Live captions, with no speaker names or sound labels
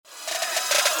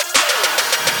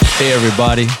Hey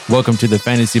everybody, welcome to the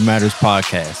Fantasy Matters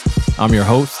podcast. I'm your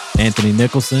host, Anthony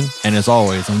Nicholson, and as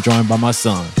always, I'm joined by my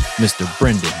son, Mr.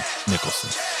 Brendan Nicholson.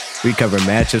 We cover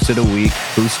matchups of the week,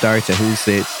 who starts and who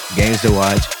sits, games to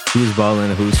watch, who's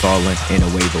balling and who's falling, and a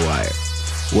waiver wire.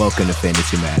 Welcome to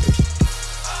Fantasy Matters.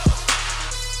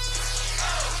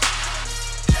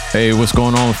 Hey, what's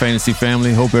going on, Fantasy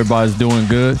family? Hope everybody's doing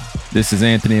good. This is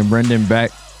Anthony and Brendan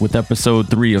back with episode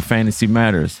 3 of Fantasy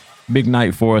Matters. Big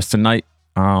night for us tonight.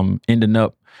 Ending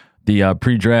up the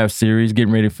pre-draft series,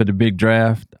 getting ready for the big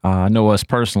draft. I know us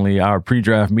personally, our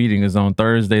pre-draft meeting is on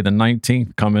Thursday the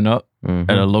 19th coming up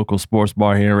at a local sports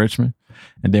bar here in Richmond.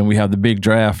 And then we have the big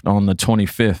draft on the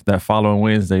 25th, that following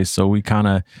Wednesday. So we kind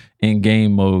of in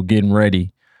game mode, getting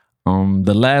ready.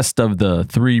 The last of the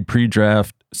 3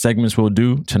 pre-draft segments we'll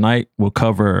do tonight, we'll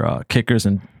cover kickers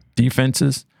and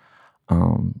defenses.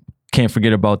 Can't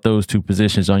forget about those 2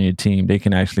 positions on your team. They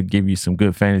can actually give you some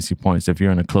good fantasy points if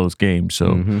you're in a close game.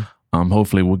 So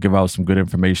hopefully we'll give out some good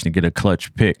information to get a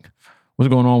clutch pick. What's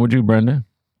going on with you, Brendan?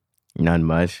 Not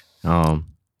much.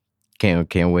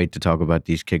 Can't wait to talk about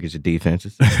these kickers and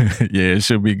defenses. Yeah, it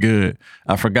should be good.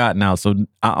 I forgot now. So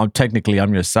I'm technically your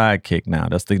sidekick now.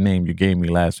 That's the name you gave me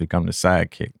last week. I'm the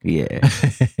sidekick.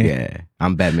 Yeah.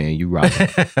 I'm Batman. You Robin.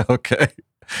 Okay.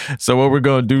 So what we're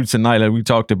going to do tonight, like we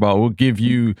talked about, we'll give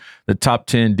you the top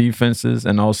 10 defenses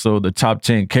and also the top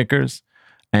 10 kickers.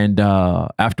 And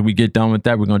after we get done with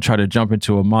that, we're going to try to jump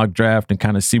into a mock draft and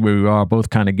kind of see where we are, both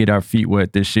kind of get our feet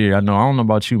wet this year. I don't know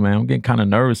about you, man. I'm getting kind of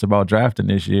nervous about drafting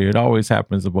this year. It always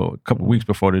happens about a couple weeks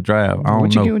before the draft. I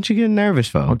don't know. What you getting nervous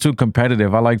for? I'm too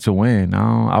competitive. I like to win.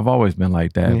 I've always been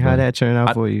like that. How'd that turn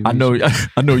out for you? I know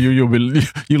you're a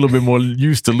little bit more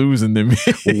used to losing than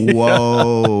me.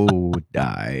 Whoa. All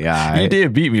right. You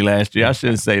did beat me last year. I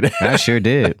shouldn't say that. I sure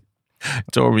did.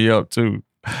 Tore me up too.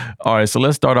 All right, so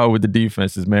let's start out with the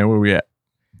defenses, man. Where we at?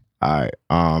 All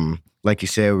right. Like you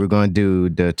said, we're going to do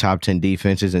the top 10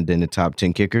 defenses and then the top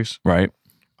 10 kickers. Right.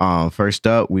 First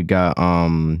up, we got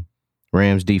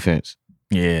Rams defense.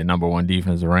 Yeah, number 1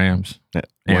 defense, the Rams.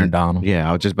 Aaron Donald. Yeah,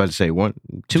 I was just about to say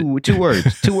two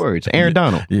words. 2 words. Aaron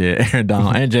Donald. Yeah, Aaron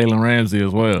Donald and Jalen Ramsey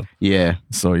as well. Yeah.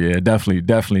 So yeah,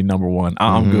 definitely number 1.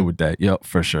 I'm good with that. Yep,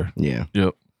 for sure. Yeah.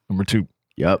 Yep. Number 2.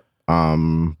 Yep.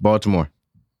 Baltimore.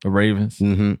 The Ravens.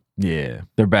 Yeah,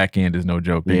 their back end is no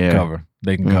joke. They can cover.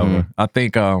 They can cover. I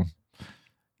think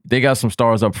they got some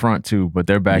stars up front too, but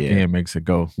their back end makes it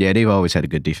go. Yeah, they've always had a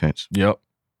good defense. Yep.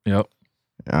 All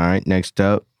right, next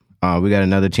up, we got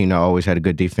another team that always had a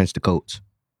good defense, the Colts.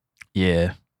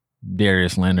 Yeah,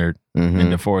 Darius Leonard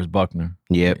and DeForest Buckner.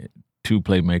 Yep. 2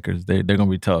 playmakers. They're gonna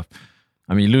be tough.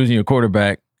 I mean, losing your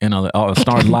quarterback and a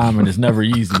starting lineman is never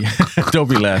easy. Don't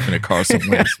be laughing at Carson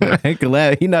Wentz. I can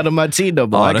laugh. He's not on my team though,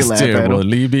 but I can laugh terrible. at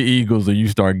him. Leave the Eagles or you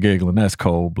start giggling. That's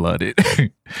cold-blooded.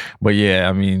 But yeah,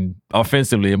 I mean,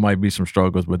 offensively, it might be some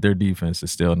struggles, but their defense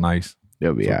is still nice.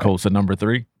 They'll be all right. Colts at number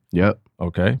 3? Yep.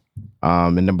 Okay.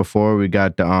 And number 4, we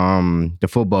got the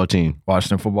football team.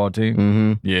 Washington football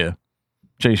team? Yeah.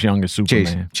 Chase Young is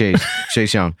Superman.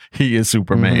 Chase Young. He is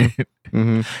Superman.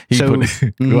 Go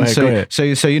ahead.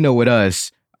 So you know, with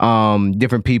us,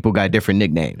 different people got different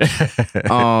nicknames.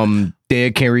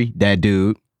 Derrick Henry, that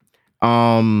dude.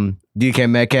 DK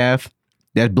Metcalf,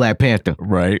 that's Black Panther.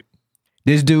 Right.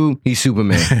 This dude, he's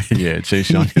Superman. Yeah, Chase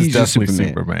Young is definitely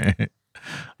Superman.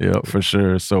 Yeah, for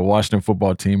sure. So Washington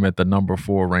football team at the number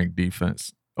 4 ranked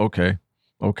defense. Okay.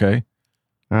 All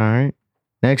right.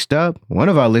 Next up, one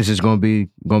of our listeners gonna be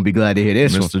glad to hear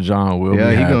this Mr. one. John will be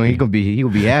happy. He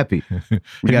gonna be happy.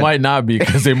 He might not be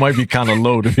because they might be kind of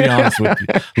low, to be honest with you,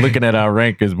 looking at our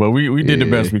rankings. But we did the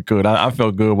best we could. I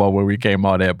felt good about where we came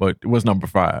out at, but it was number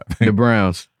 5. The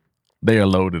Browns. They are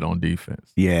loaded on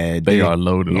defense. Yeah, they are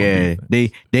loaded on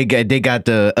defense. They got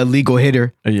the illegal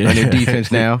hitter on their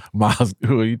defense now. Miles,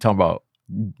 who are you talking about?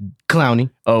 Clowney.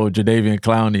 Oh, Jadeveon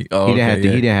Clowney. Oh, he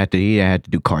didn't have to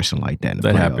do Carson like that.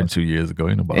 That happened 2 years ago.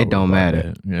 It don't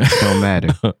matter. Yeah. It don't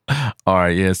matter. All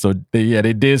right, yeah. So they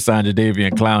did sign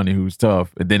Jadeveon Clowney, who's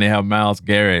tough, and then they have Myles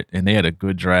Garrett, and they had a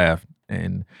good draft.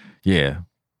 And yeah,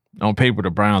 on paper the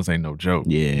Browns ain't no joke.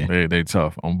 Yeah, they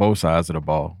tough on both sides of the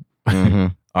ball. All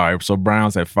right, so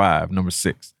Browns at 5, number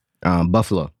 6.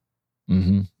 Buffalo.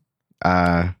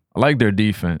 I like their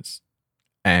defense.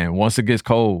 And once it gets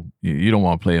cold, you don't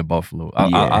want to play in Buffalo.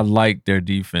 I like their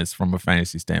defense from a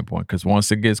fantasy standpoint because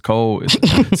once it gets cold,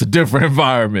 it's a different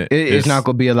environment. It's not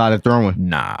going to be a lot of throwing.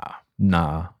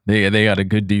 Nah. They got a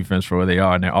good defense for where they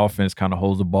are, and their offense kind of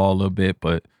holds the ball a little bit.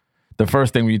 But the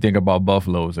first thing when you think about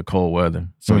Buffalo is the cold weather.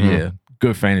 So, yeah,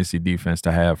 good fantasy defense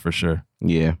to have for sure.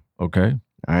 Yeah. Okay.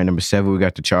 All right, number 7, we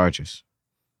got the Chargers.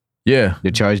 Yeah.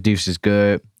 The Chargers defense is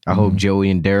good. I hope Joey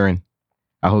and Darren.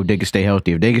 I hope they can stay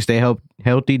healthy. If they can stay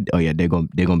healthy, oh yeah, they're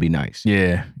gonna be nice.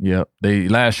 Yeah, yep.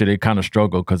 Last year they kind of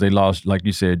struggled because they lost, like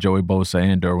you said, Joey Bosa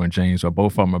and Derwin James. But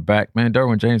both of them are back. Man,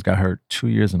 Derwin James got hurt 2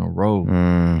 years in a row.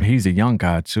 He's a young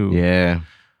guy too. Yeah.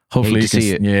 Hopefully he can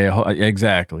see it. Yeah,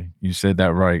 exactly. You said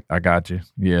that right. I got you.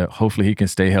 Yeah. Hopefully he can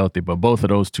stay healthy. But both of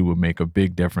those two would make a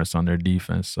big difference on their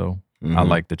defense. So I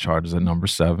like the Chargers at number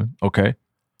 7. Okay.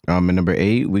 At number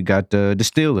 8, we got the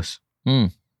Steelers.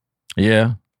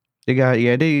 Yeah.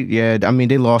 I mean,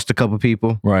 they lost a couple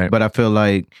people, right? But I feel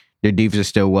like their defense is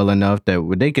still well enough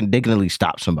that they can at least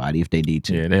stop somebody if they need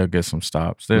to. Yeah, they'll get some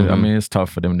stops. I mean, it's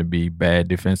tough for them to be bad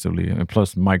defensively, and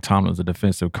plus Mike Tomlin's a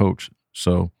defensive coach,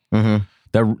 so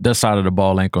that side of the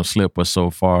ball ain't gonna slip us so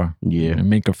far. Yeah, and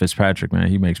Minka Fitzpatrick, man,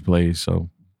 he makes plays, so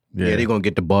yeah, they're gonna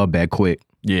get the ball back quick.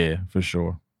 Yeah, for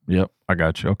sure. Yep, I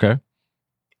got you. Okay.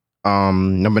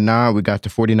 Number 9, we got the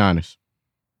 49ers.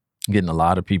 Getting a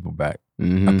lot of people back.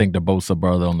 I think the Bosa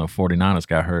brother on the 49ers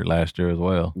got hurt last year as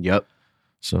well. Yep.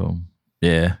 So,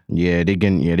 yeah. Yeah, they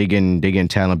getting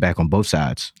talent back on both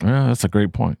sides. Yeah, that's a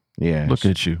great point. Yeah. Look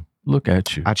at you.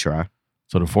 I try.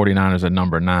 So the 49ers at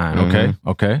number 9.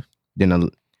 Okay.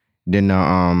 Then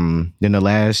the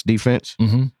last defense,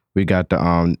 we got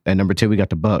the at number 10 we got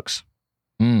the Bucks.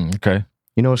 Okay.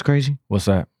 You know what's crazy? What's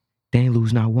that? They ain't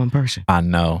lose not one person. I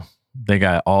know. They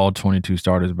got all 22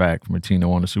 starters back from a team that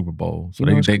won the Super Bowl. So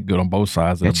they good on both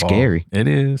sides of the ball. That's scary. It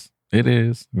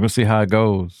is. We'll see how it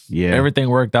goes. Yeah. Everything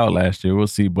worked out last year. We'll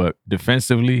see. But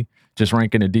defensively, just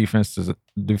ranking the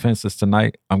defenses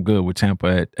tonight, I'm good with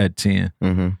Tampa at 10.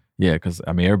 Yeah, because,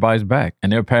 I mean, everybody's back. And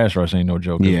their pass rush ain't no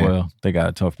joke as well. They got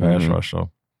a tough pass rush,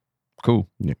 so cool.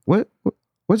 Yeah.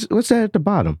 What's that at the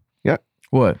bottom? Yeah.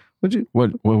 What? What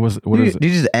is it? Did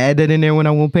you just add that in there when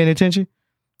I wasn't paying attention?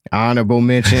 Honorable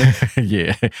mention.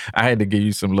 Yeah, I had to give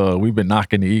you some love. We've been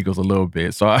knocking the Eagles a little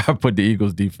bit, so I put the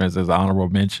Eagles defense as honorable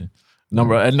mention.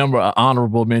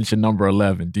 Honorable mention number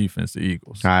 11, defense, the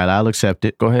Eagles. All right, I'll accept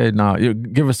it. Go ahead now.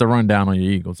 Give us a rundown on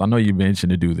your Eagles. I know you've been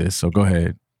itching to do this, so go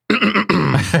ahead.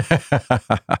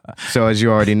 So as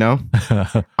you already know,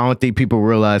 I don't think people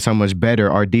realize how much better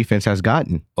our defense has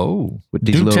gotten. Oh, with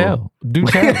these do tell.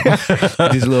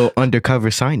 These little undercover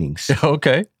signings.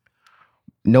 Okay.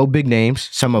 No big names,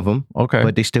 some of them. Okay.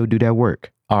 But they still do that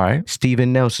work. All right.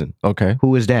 Steven Nelson. Okay.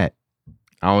 Who is that?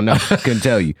 I don't know. Couldn't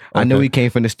tell you. I know he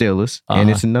came from the Steelers, and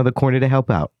it's another corner to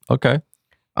help out. Okay.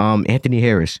 Anthony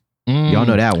Harris. Y'all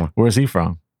know that one. Where's he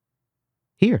from?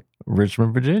 Here.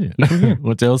 Richmond, Virginia.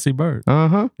 Went to LC Bird.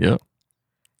 Yep.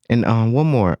 And one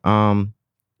more.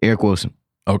 Eric Wilson.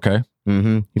 Okay.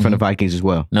 He's from the Vikings as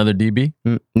well. Another DB?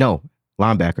 No.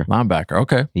 Linebacker.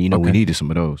 Okay. And we needed some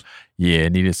of those. Yeah,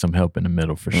 needed some help in the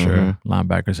middle for sure.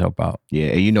 Linebackers help out. Yeah,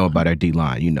 and you know about our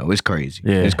D-line. You know, it's crazy.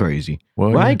 Yeah. It's crazy.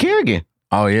 Well, Ryan Kerrigan.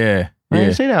 Oh, yeah. I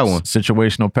didn't say that one.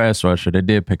 Situational pass rusher. They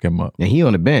did pick him up. And he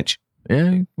on the bench.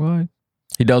 Yeah, well,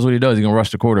 he does what he does. He can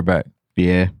rush the quarterback.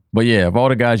 Yeah. But yeah, of all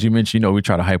the guys you mentioned, we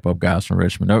try to hype up guys from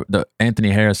Richmond. The Anthony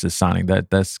Harris is signing.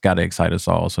 That's got to excite us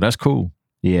all. So that's cool.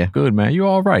 Yeah. Good, man. You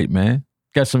all right, man.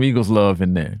 Got some Eagles love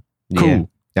in there. Cool. Yeah.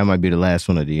 That might be the last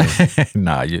one of the year.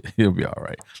 Nah, you'll be all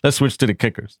right. Let's switch to the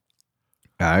kickers.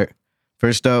 All right.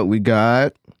 First up, we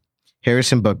got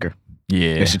Harrison Butker.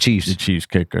 Yeah. That's the Chiefs. The Chiefs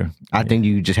kicker. I think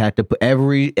you just have to put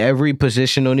every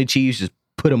position on the Chiefs, just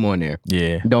put them on there.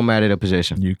 Yeah. Don't matter the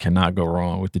position. You cannot go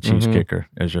wrong with the Chiefs kicker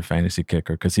as your fantasy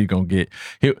kicker because he's going to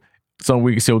get some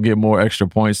weeks he'll get more extra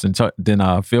points than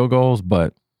field goals,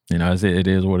 but you know, it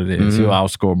is what it is. He'll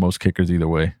outscore most kickers either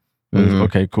way.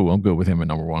 Okay, cool. I'm good with him at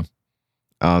number 1.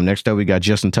 Next up, we got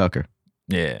Justin Tucker.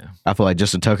 Yeah. I feel like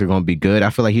Justin Tucker going to be good.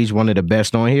 I feel like he's one of the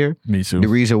best on here. Me too. The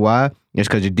reason why is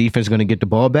because the defense is going to get the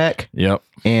ball back. Yep.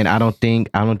 And I don't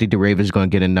think the Ravens going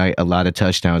to get a lot of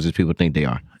touchdowns as people think they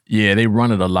are. Yeah, they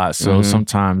run it a lot. So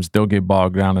sometimes they'll get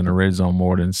bogged down in the red zone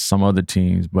more than some other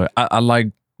teams. But I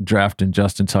like drafting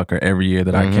Justin Tucker every year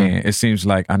that I can. It seems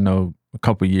like I know a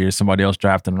couple of years somebody else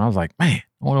drafted him. And I was like, man,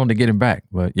 I want to get him back.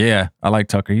 But yeah, I like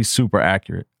Tucker. He's super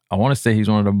accurate. I want to say he's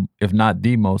one of the, if not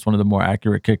the most, one of the more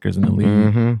accurate kickers in the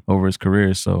league over his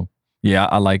career. So, yeah,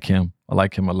 I like him. I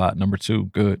like him a lot. Number 2,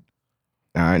 good.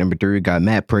 All right, number 3, we got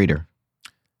Matt Prater,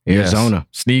 Arizona.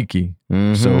 Yes, sneaky.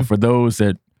 So, for those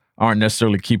that aren't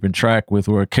necessarily keeping track with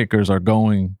where kickers are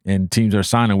going and teams are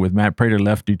signing with, Matt Prater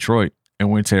left Detroit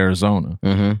and went to Arizona.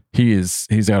 He's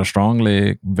got a strong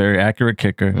leg, very accurate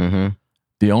kicker.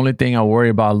 The only thing I worry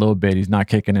about a little bit, he's not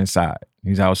kicking inside.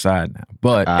 He's outside now.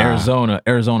 But Arizona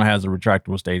has a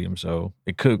retractable stadium, so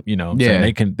it could,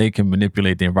 they can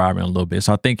manipulate the environment a little bit.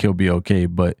 So I think he'll be okay.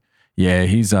 But yeah,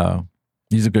 he's a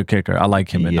good kicker. I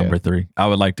like him at number 3. I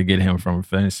would like to get him from a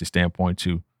fantasy standpoint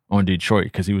too on Detroit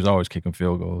because he was always kicking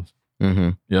field goals. Mm-hmm.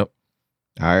 Yep.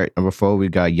 All right. Number 4, we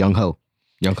got Young Ho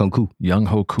Koo. Young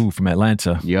Ho Koo from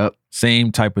Atlanta. Yep.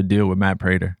 Same type of deal with Matt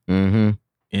Prater. Mm-hmm.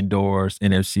 Indoors,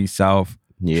 NFC South,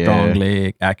 Yeah. strong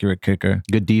leg, accurate kicker.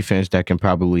 Good defense that can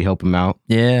probably help him out.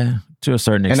 Yeah, to a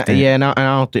certain extent. And I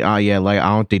don't think. I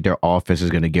don't think their offense is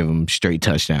going to give them straight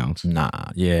touchdowns. Nah,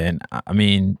 yeah, and I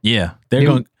mean, yeah, they're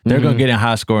gonna get in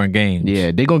high scoring games.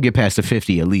 Yeah, they're gonna get past the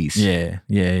 50 at least. Yeah,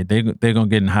 they're gonna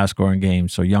get in high scoring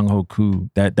games. So Young Ho Koo,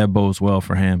 that bodes well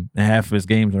for him. And half of his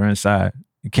games are inside.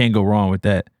 You can't go wrong with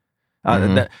that.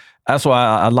 That's why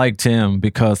I liked him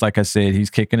because, like I said, he's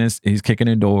kicking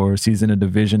indoors. He's in a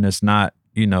division that's not,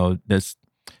 that's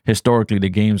historically the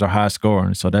games are high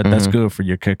scoring. So that's good for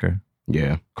your kicker.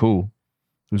 Yeah. Cool.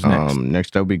 Who's next?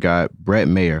 Next up, we got Brett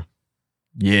Mayer.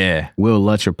 Yeah. Will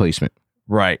Lutz replacement.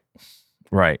 Right.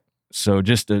 So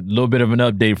just a little bit of an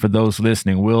update for those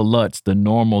listening. Will Lutz, the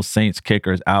normal Saints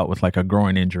kicker, is out with like a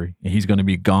groin injury. And he's going to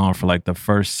be gone for like the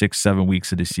first 6-7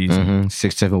 weeks of the season.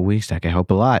 6-7 weeks, that can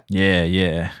help a lot.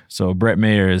 Yeah. So Brett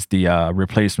Mayer is the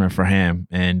replacement for him.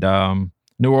 And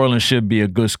New Orleans should be a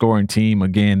good scoring team.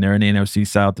 Again, they're in the NFC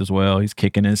South as well. He's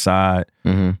kicking inside.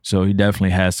 So he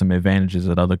definitely has some advantages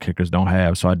that other kickers don't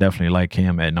have. So I definitely like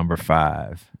him at number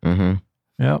 5. Yep.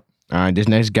 All right, this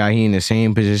next guy, he in the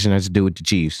same position as to do with the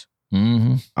Chiefs.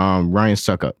 Ryan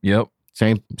Suckup. Yep.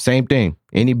 Same thing.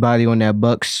 Anybody on that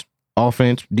Bucks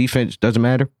offense, defense, doesn't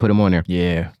matter. Put him on there.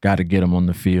 Yeah, got to get him on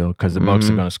the field because the Bucks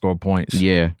are going to score points.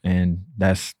 Yeah, and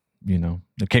that's the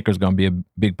kicker's going to be a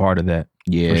big part of that.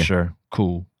 Yeah, for sure.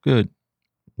 Cool. Good.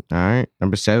 All right,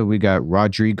 number 7, we got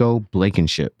Rodrigo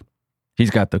Blankenship. He's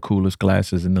got the coolest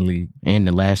glasses in the league and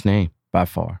the last name by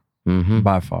far.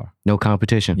 By far, no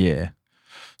competition. Yeah.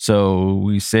 So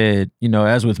we said,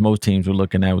 as with most teams we're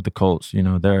looking at with the Colts,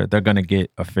 they're going to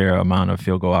get a fair amount of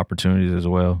field goal opportunities as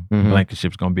well.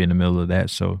 Blankenship's going to be in the middle of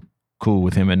that. So cool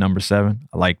with him at number 7.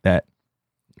 I like that.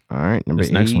 All right. Number 8.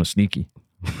 This next one's sneaky.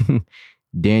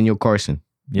 Daniel Carson.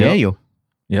 Yep. Daniel.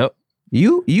 Yep.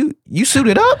 You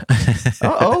suited up?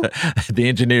 Uh-oh. The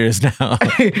engineer is now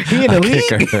he in the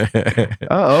league?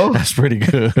 Uh-oh. That's pretty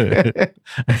good.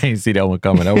 I didn't see that one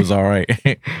coming. That was all right.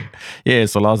 Yeah,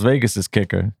 so Las Vegas is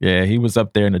kicker. Yeah, he was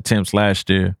up there in attempts last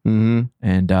year. And,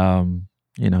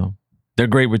 they're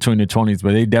great between the 20s,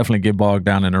 but they definitely get bogged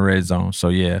down in the red zone. So,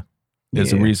 yeah,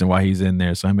 there's a reason why he's in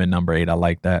there. So I'm at number 8. I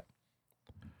like that.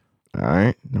 All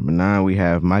right. Number 9, we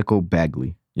have Michael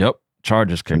Bagley. Yep.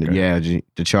 Chargers kicker. Yeah,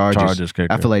 the Chargers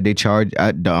kicker. I feel like they charge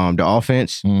the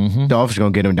offense. The offense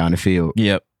going to get him down the field.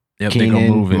 Yep. Keenan, they're going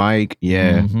to move it. Mike,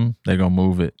 yeah. They're going to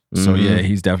move it. So, yeah,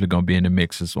 he's definitely going to be in the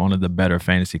mix. It's one of the better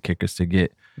fantasy kickers to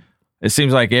get. It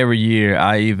seems like every year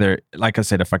like I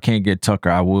said, if I can't get Tucker,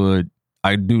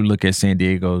 I do look at San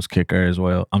Diego's kicker as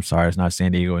well. I'm sorry, it's not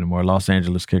San Diego anymore. Los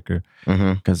Angeles kicker.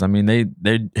 Because, they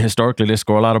historically, they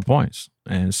score a lot of points.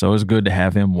 And so it's good to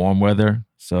have him warm weather.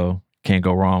 So can't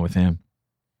go wrong with him.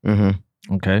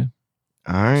 Okay.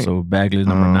 All right. So Bagley's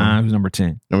number 9. Who's number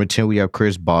 10? Number 10, we have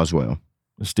Chris Boswell.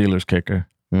 The Steelers kicker.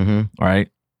 All right.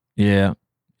 Yeah.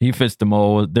 He fits the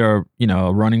mold. They're,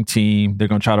 a running team. They're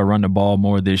going to try to run the ball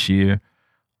more this year.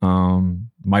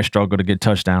 Might struggle to get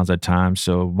touchdowns at times.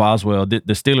 So Boswell, the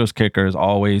Steelers kicker is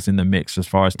always in the mix as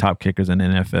far as top kickers in the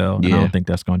NFL. And I don't think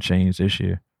that's going to change this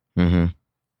year. Yep.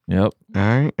 All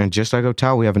right. And just like up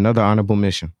top, we have another honorable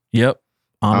mention. Yep.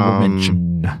 Honorable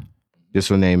mention.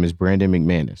 This one name is Brandon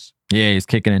McManus. Yeah, he's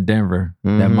kicking in Denver.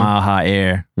 That mile high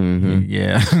air.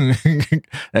 Yeah.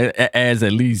 It adds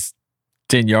at least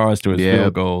 10 yards to his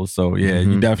field goal. So, yeah,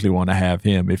 you definitely want to have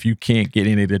him. If you can't get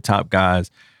any of the top guys,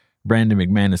 Brandon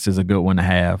McManus is a good one to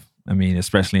have.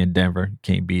 Especially in Denver. You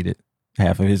can't beat it.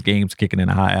 Half of his game's kicking in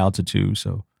a high altitude,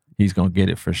 so he's going to get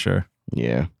it for sure.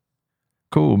 Yeah.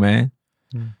 Cool, man.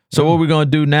 So what we're going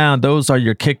to do now, those are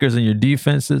your kickers and your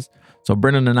defenses. So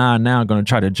Brendan and I are now going to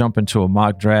try to jump into a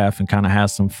mock draft and kind of have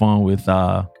some fun with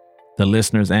the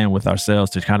listeners and with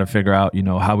ourselves to kind of figure out,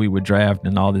 how we would draft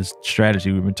and all this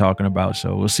strategy we've been talking about.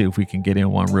 So we'll see if we can get in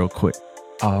one real quick.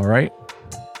 All right.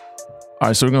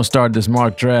 So we're going to start this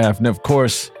mock draft. And of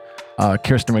course,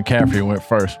 Kirsten McCaffrey went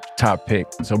first, top pick.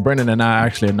 So Brendan and I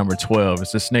actually at number 12.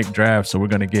 It's a snake draft, so we're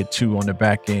going to get 2 on the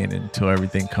back end until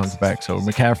everything comes back. So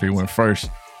McCaffrey went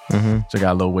first. So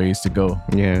got a little ways to go.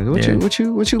 Yeah. What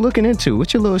you looking into?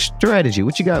 What's your little strategy?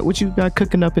 What you got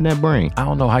cooking up in that brain? I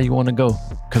don't know how you want to go.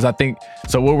 Because I think,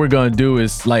 so what we're going to do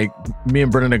is like me and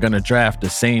Brendan are going to draft the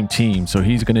same team. So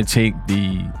he's going to take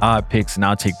the odd picks and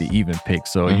I'll take the even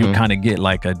picks. So you kind of get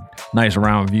like a nice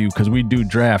round view because we do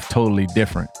draft totally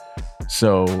different.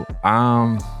 So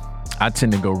I I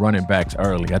tend to go running backs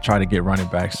early. I try to get running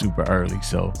backs super early.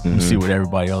 So you see what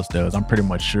everybody else does. I'm pretty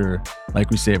much sure,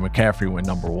 like we said, McCaffrey went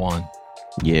number 1.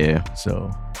 Yeah. So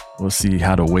we'll see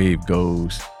how the wave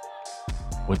goes,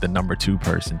 what the number 2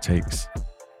 person takes.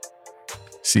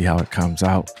 See how it comes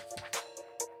out.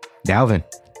 Dalvin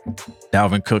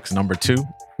Cook's number 2.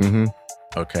 Mm-hmm.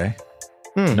 Okay.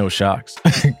 No shocks.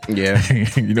 Yeah.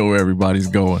 You know where everybody's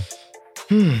going.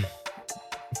 I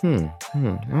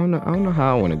don't know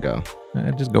how I want to go.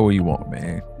 Man, just go where you want,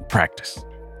 man. Practice.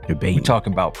 Debate. We're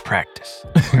talking about practice.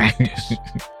 Practice.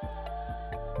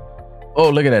 Oh,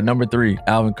 look at that. Number 3,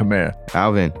 Alvin Kamara.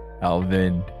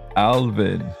 Alvin.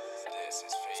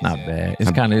 It's not bad.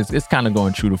 It's kind of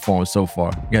going true to form so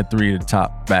far. You got 3 of the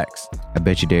top backs. I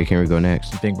bet you Derrick Henry go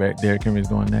next. You think Derrick Henry's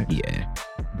going next? Yeah.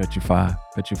 Bet you $5.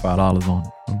 Bet you $5 on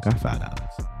it. Okay,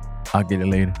 $5. I'll get it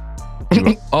later.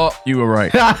 You were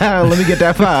right. Let me get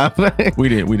that 5. We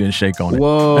didn't shake on it.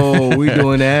 Whoa, we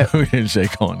doing that? We didn't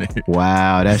shake on it.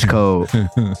 Wow, that's cold.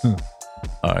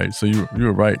 All right, so you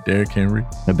were right, Derrick Henry.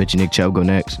 I bet you Nick Chubb go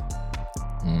next.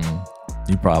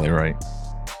 You're probably right.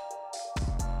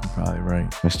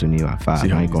 I still need my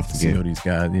 5. I ain't gonna forget. See what these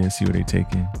guys, see what they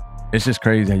take in. It's just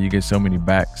crazy how you get so many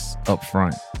backs up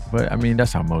front. But I mean,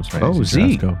 that's how most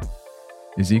fantasy drafts go.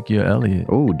 Ezekiel Elliott.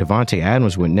 Oh, Devontae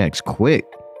Adams went next. Quick.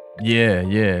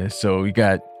 Yeah. So we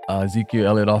got Ezekiel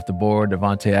Elliott off the board.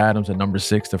 Devontae Adams at number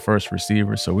 6, the first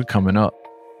receiver. So we're coming up.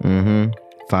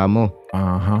 5 more.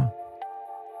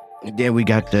 Then we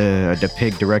got the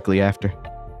pick directly after.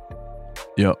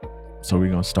 Yep. So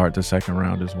we're gonna start the second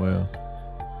round as well.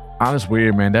 Honest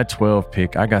weird, man. That 12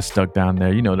 pick, I got stuck down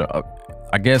there. You know,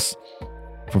 I guess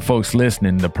for folks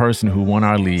listening, the person who won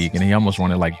our league, and he almost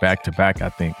won it like back to back, I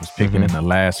think, was picking in the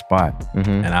last spot.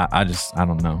 And I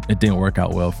don't know. It didn't work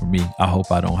out well for me. I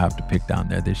hope I don't have to pick down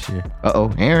there this year.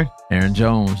 Aaron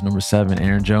Jones, number 7,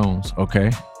 Aaron Jones. Okay.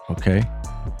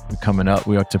 We're coming up.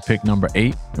 We're up to pick number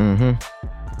 8.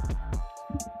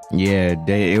 Yeah,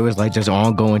 it was like just an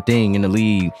ongoing thing in the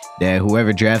league that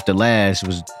whoever drafted last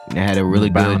had a really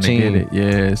good team. To get it.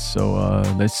 Yeah, so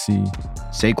let's see.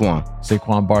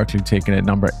 Saquon Barkley taking it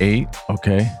number 8.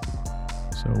 Okay.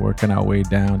 So working our way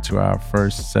down to our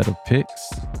first set of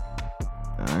picks.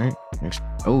 All right.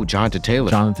 Oh, Jonathan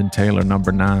Taylor,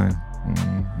 number 9. I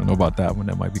don't know about that one.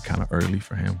 That might be kind of early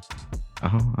for him. I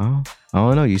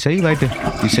don't know. You say you like to.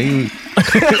 I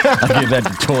give that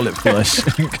the toilet flush.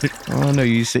 I don't know.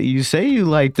 You say you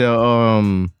like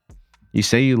to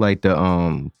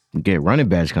get running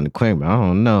backs kind of quick, but I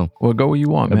don't know. Well, go where you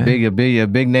want, man. A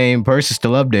big name person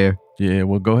still up there. Yeah.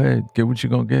 Well, go ahead. Get what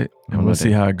you're gonna get, and we'll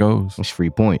see how it goes. It's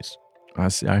free points. I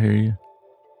hear you.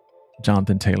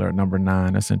 Jonathan Taylor at number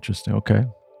 9. That's interesting. Okay.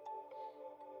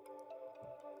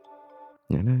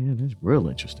 Yeah, that's real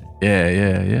interesting.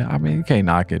 Yeah. I mean, you can't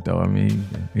knock it though. I mean,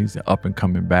 he's up and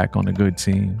coming back on a good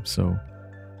team. So,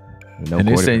 and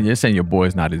they're saying your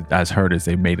boy's not as hurt as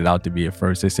they made it out to be at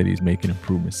first. They said he's making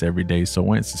improvements every day. So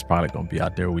Wentz is probably gonna be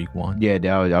out there week 1. Yeah,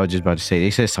 I was just about to say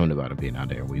they said something about him being out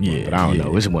there week 1, but I don't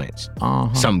know. It's Wentz.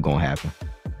 Something gonna happen.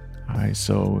 All right,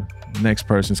 so next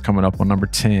person's coming up on number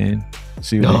 10.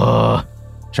 See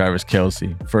Travis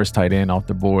Kelce, first tight end off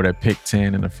the board at pick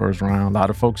 10 in the first round. A lot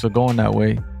of folks are going that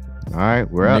way. All right,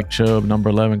 we're up. Nick Chubb, number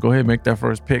 11. Go ahead, make that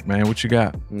first pick, man. What you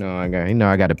got? No, I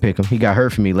got to pick him. He got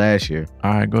hurt for me last year.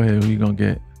 All right, go ahead. Who you gonna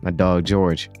get? My dog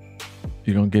George.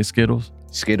 You gonna get Skittles?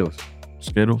 Skittles.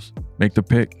 Make the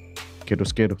pick.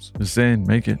 Skittles. It's in.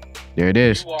 Make it. There it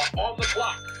is. You are on the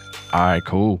clock. All right,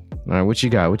 cool. All right, what you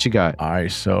got? All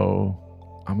right, so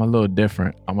I'm a little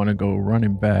different. I'm gonna go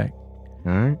running back.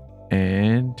 All right.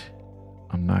 And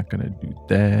I'm not gonna do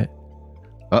that.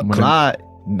 Clyde.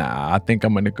 Nah, I think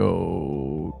I'm gonna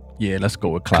go. Yeah, let's go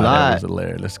with Clyde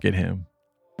Edwards-Helaire. Let's get him.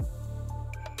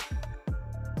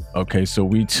 Okay, so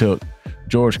we took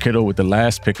George Kittle with the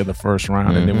last pick of the first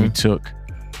round, and then we took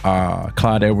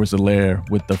Clyde Edwards-Helaire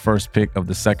with the first pick of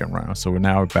the second round. So we're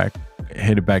now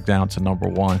headed back down to number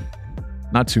 1.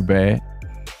 Not too bad.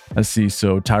 Let's see.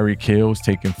 So Tyreek Hill was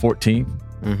taking 14th,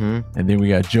 and then we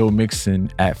got Joe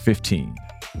Mixon at 15.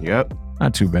 Yep.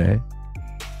 Not too bad.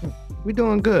 We're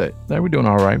doing good. We're doing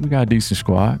all right. We got a decent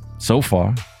squad so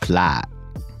far. Clyde.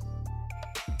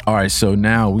 All right, so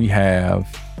now we have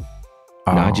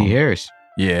Najee Harris.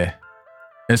 Yeah.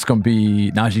 It's going to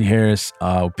be Najee Harris,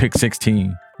 pick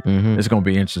 16. It's going to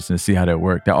be interesting to see how that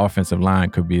works. That offensive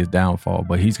line could be his downfall,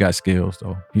 but he's got skills,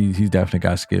 though. He's definitely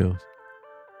got skills.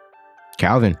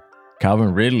 Calvin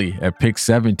Ridley at pick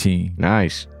 17.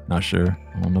 Nice. Not sure.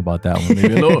 I don't know about that one.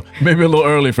 Maybe a little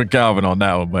early for Calvin on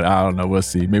that one, but I don't know. We'll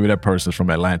see. Maybe that person's from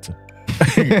Atlanta.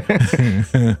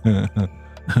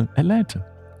 Atlanta.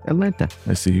 Atlanta.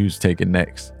 Let's see who's taking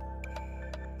next.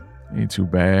 Ain't too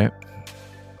bad.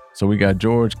 So we got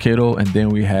George Kittle, and then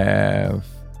we have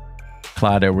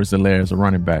Clyde Edwards-Helaire as a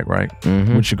running back, right?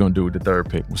 Mm-hmm. What you gonna do with the third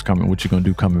pick? What's coming? What you gonna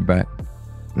do coming back?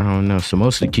 I don't know. So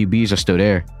most of the QBs are still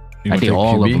there. You I gonna think take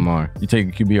all QB? of them are. You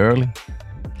taking QB early?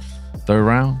 Third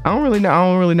round? I don't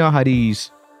really know how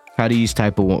these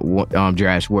type of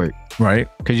drafts work. Right.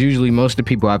 Because usually most of the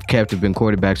people I've kept have been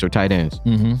quarterbacks or tight ends.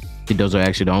 Mm-hmm. I think those are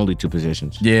actually the only two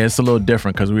positions. Yeah, it's a little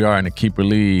different because we are in a keeper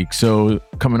league. So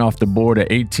coming off the board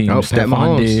at 18, Pat Stephon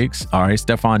Mahomes. Diggs. All right,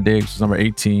 Stephon Diggs was number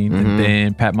 18. Mm-hmm. And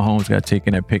then Pat Mahomes got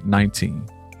taken at pick 19.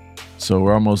 So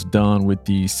we're almost done with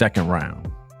the second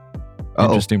round.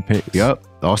 Interesting picks. Yep.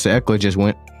 Austin Eckler just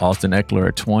went. Austin Eckler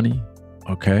at 20.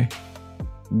 Okay.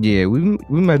 Yeah, we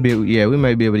might be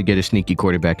able to get a sneaky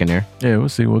quarterback in there. Yeah, we'll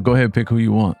see. Well, go ahead and pick who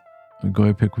you want.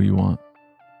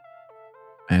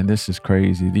 And this is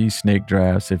crazy. These snake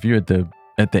drafts, if you're at the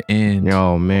end.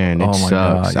 Oh man, it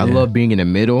sucks. God, I love being in the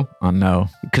middle I know.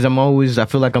 because I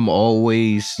feel like I'm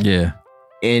always Yeah.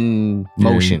 in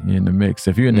motion. You're in the mix.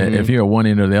 If you're in if you're at one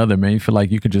end or the other, man, you feel like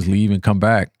you could just leave and come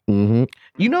back. Mm-hmm.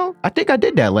 You know, I think I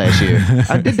did that last year.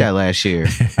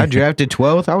 I drafted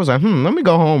 12th. I was like, let me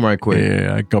go home right quick.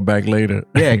 Yeah, I go back later.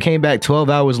 Yeah, I came back 12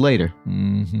 hours later.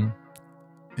 Mm-hmm.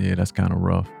 Yeah, that's kind of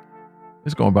rough.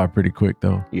 It's going by pretty quick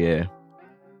though. Yeah.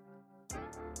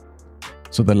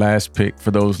 So the last pick, for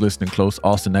those listening close,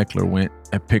 Austin Eckler went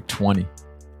at pick 20.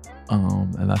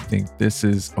 And I think this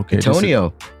is okay.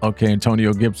 Antonio.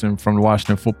 Antonio Gibson from the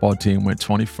Washington football team went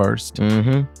 21st.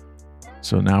 Mm-hmm.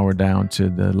 So now we're down to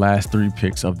the last three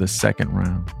picks of the second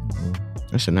round.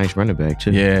 That's a nice running back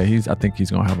too. Yeah, I think he's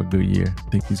gonna have a good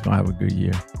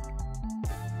year.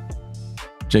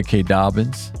 J.K.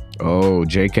 Dobbins. Oh,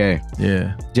 J.K.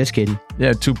 Yeah. Just kidding.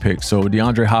 Yeah, 2 picks. So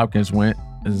DeAndre Hopkins went,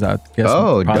 as I guess,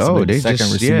 Oh, possibly they the second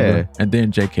just- receiver. yeah. And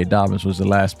then J.K. Dobbins was the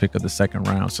last pick of the second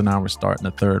round. So now we're starting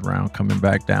the third round, coming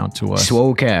back down to us.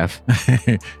 Swole calf.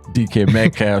 DK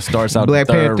Metcalf starts out Black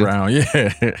the third Panther. round.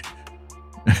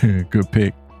 Yeah. Good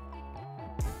pick.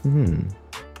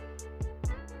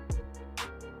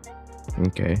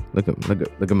 Okay. Look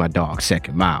at my dog,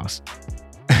 Second Miles.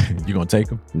 You gonna take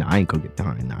him? Nah, I ain't gonna get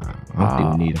time. Nah, I don't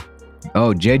think we need him.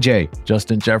 Oh, JJ.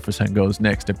 Justin Jefferson goes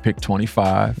next at pick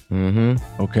 25.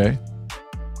 Mm-hmm. Okay.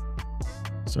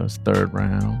 So it's third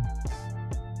round.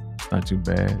 It's not too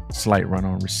bad. Slight run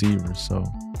on receivers. So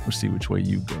we'll see which way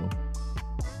you go.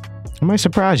 I might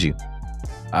surprise you.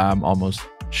 I'm almost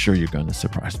sure you're gonna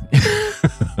surprise me.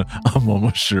 I'm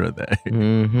almost sure of that.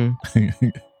 Mm-hmm.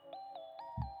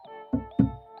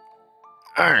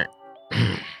 All right.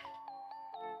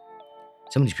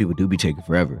 Some of these people do be taking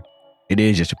forever. It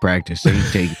is just a practice.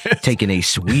 They taking a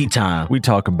sweet time. We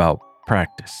talk about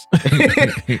practice.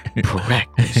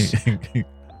 Practice.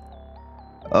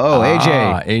 Oh,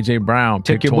 AJ. AJ Brown,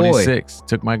 Took pick your boy. 26.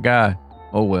 Took my guy.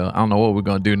 Oh well, I don't know what we're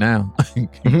gonna do now.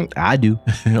 I do.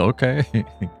 Okay.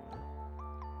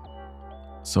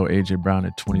 So AJ Brown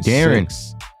at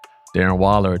 26. Darren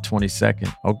Waller at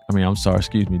 22nd.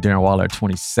 Darren Waller at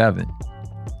 27.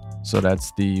 So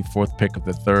that's the fourth pick of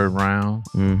the third round.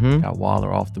 Mm-hmm. Got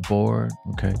Waller off the board.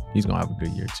 Okay. He's going to have a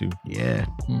good year too. Yeah.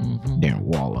 Mm-hmm. Darren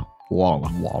Waller.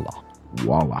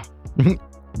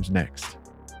 Who's next?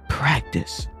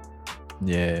 Practice.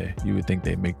 Yeah. You would think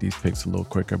they'd make these picks a little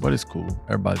quicker, but it's cool.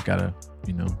 Everybody's got to,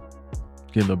 get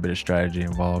a little bit of strategy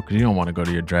involved because you don't want to go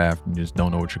to your draft and just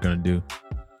don't know what you're going to do.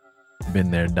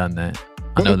 Been there, done that.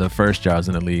 I know the first year I was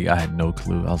in the league, I had no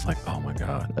clue. I was like, oh my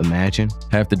God. Imagine.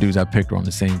 Half the dudes I picked were on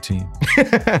the same team.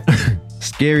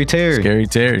 Scary Terry. Scary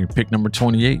Terry, pick number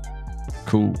 28.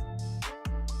 Cool.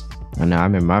 I know. I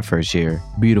remember my first year.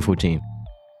 Beautiful team.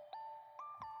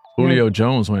 Julio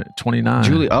Jones went 29.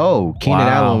 Keenan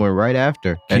Allen went right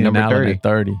after at Keenan number Allen 30. at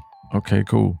 30. Okay,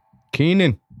 cool.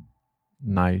 Keenan.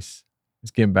 Nice.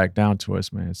 It's getting back down to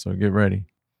us, man. So get ready.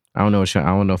 I don't know if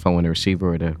I want a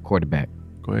receiver or the quarterback.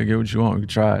 Go ahead, get what you want. We can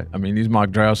try it. I mean, these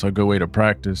mock drafts are a good way to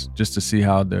practice just to see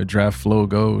how the draft flow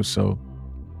goes. So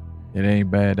it ain't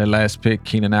bad. That last pick,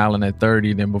 Keenan Allen at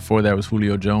 30. Then before that was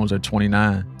Julio Jones at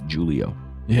 29. Julio.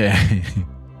 Yeah.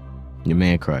 Your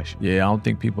man crush. Yeah, I don't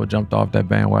think people jumped off that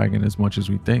bandwagon as much as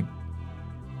we think.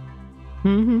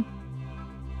 Mm-hmm.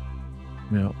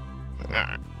 Yep.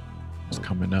 It's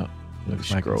coming up.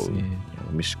 Looks like it's in.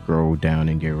 Let me scroll down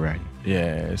and get ready.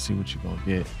 Yeah, let's see what you're gonna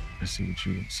get. Let's see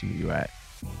where you at.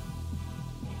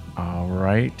 All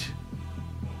right.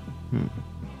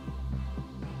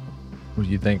 What are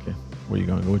you thinking? Where you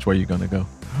gonna go? Which way you gonna go?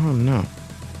 I don't know.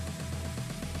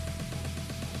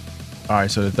 All right,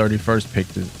 so the 31st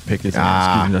pick is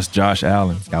that's Josh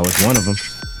Allen. That was one of them.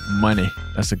 Money.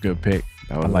 That's a good pick.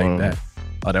 I like that.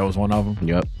 Oh, that was one of them?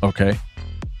 Yep. Okay.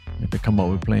 Had to come up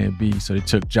with plan B. So they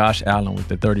took Josh Allen with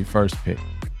the 31st pick.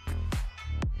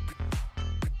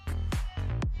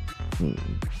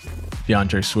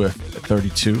 DeAndre Swift at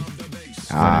 32.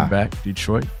 Running back,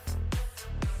 Detroit.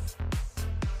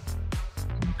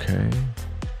 Okay.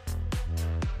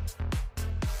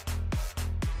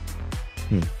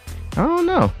 I don't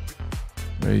know.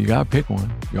 Well, you gotta pick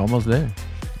one. You're almost there.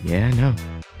 Yeah, I know.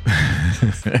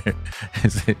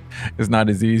 It's not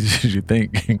as easy as you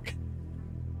think.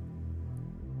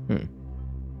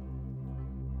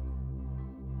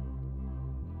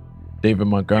 David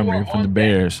Montgomery from the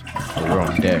Bears. Oh, we're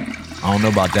on deck. I don't know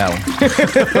about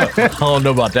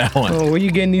that one. Oh, where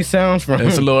you getting these sounds from?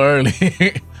 It's a little early.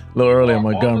 A little early on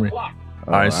Montgomery. All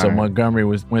right, so Montgomery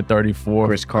went 34.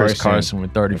 Chris Carson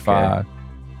went 35. Okay.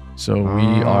 So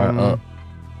we are up.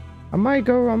 I might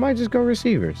just go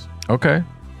receivers. Okay.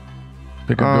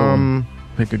 Pick a good one.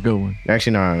 Pick a good one.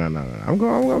 Actually, no. I'm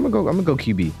gonna go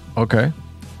QB. Okay.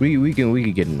 We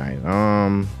can get a nice.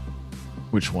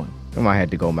 Which one? I might have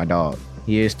to go with my dog.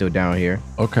 He is still down here.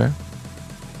 Okay.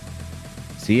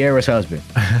 Sierra's husband.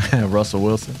 Russell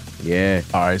Wilson. Yeah.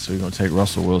 All right, so we're gonna take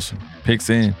Russell Wilson. Picks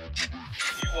in.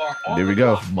 There we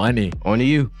go. Money. On to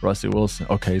you. Russell Wilson.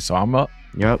 Okay, so I'm up.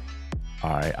 Yep.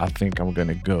 All right, I think I'm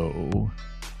gonna go.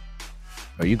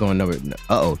 Oh, you going number?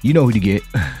 You know who to get.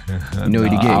 You know who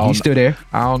to get. He's still there.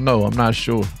 I don't know. I'm not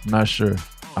sure. I'm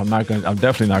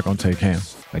definitely not gonna take him.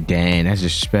 But dang, that's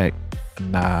disrespect.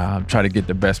 Nah, I'm trying to get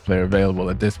the best player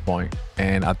available at this point,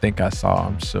 and I think I saw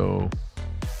him. So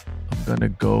I'm gonna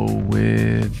go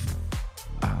with.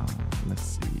 Let's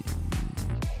see.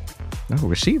 No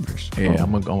receivers. Yeah,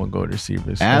 I'm gonna go with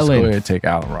receivers. Allen. Let's go ahead and take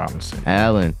Allen Robinson.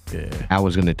 Allen. Yeah. I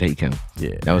was gonna take him.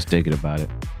 Yeah. I was thinking about it.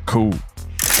 Cool.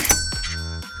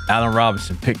 Allen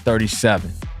Robinson, pick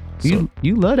 37. You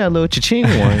love that little cha-ching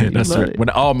one. That's right. When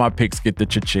all my picks get the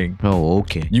cha-ching. Oh,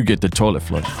 okay. You get the toilet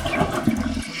flush.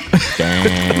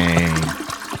 Dang.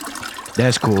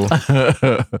 That's cool.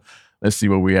 Let's see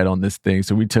what we had on this thing.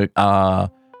 So we took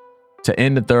to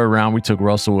end the third round, we took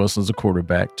Russell Wilson as a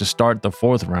quarterback. To start the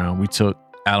fourth round, we took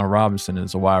Allen Robinson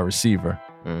as a wide receiver.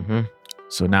 Mm-hmm.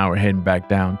 So now we're heading back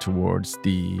down towards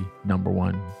the number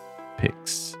one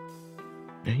picks.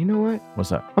 And you know what?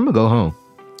 What's up? I'm gonna go home.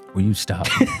 Will you stop?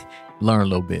 Learn a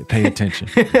little bit. Pay attention.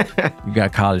 You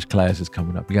got college classes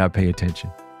coming up. You gotta pay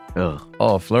attention. Ugh.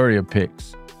 Oh, flurry of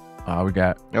picks.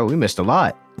 We missed a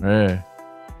lot.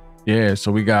 Yeah.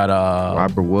 So we got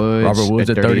Robert Woods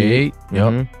at 38. Mm-hmm.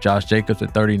 Yep. Josh Jacobs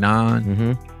at 39.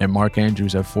 Mm-hmm. And Mark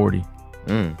Andrews at 40.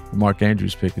 The Mark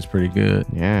Andrews pick is pretty good.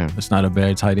 Yeah. It's not a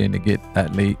bad tight end to get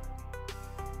that late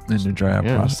in the draft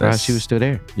process. She was still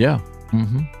there. Yeah.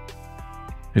 Mm-hmm.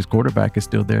 His quarterback is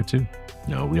still there too.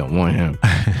 No, we don't want him.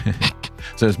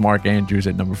 So it's Mark Andrews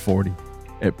at number 40.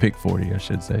 At pick 40, I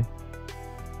should say.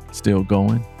 Still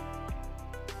going.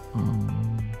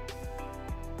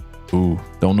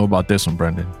 Don't know about this one,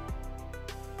 Brendan.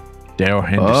 Darrell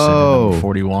Henderson at number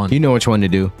 41. You know which one to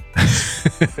do.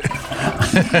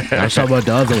 I'm talking about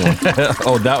the other one.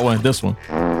 Oh, that one. This one.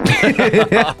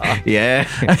 Yeah.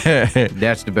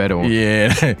 That's the better one.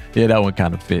 Yeah, that one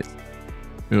kind of fits.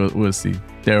 We'll see.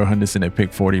 Darrell Henderson at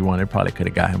pick 41. They probably could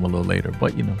have got him a little later,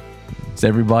 but it's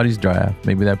everybody's draft.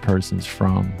 Maybe that person's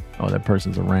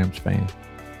a Rams fan.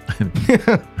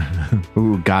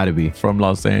 Ooh, gotta be. From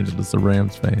Los Angeles, a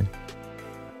Rams fan.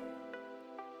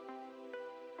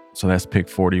 So that's pick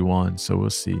 41. So we'll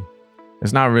see.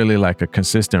 It's not really like a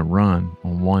consistent run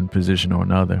on one position or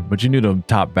another, but you knew the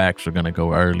top backs were going to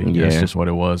go early. Yeah. That's just what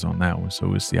it was on that one. So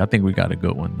we'll see. I think we got a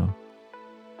good one though.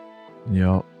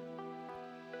 Yep.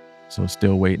 So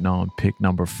still waiting on pick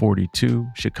number 42.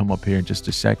 Should come up here in just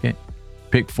a second.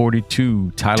 Pick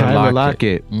 42, Tyler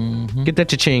Lockett. Mm-hmm. Get that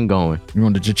cha-ching going. You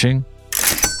want the cha-ching?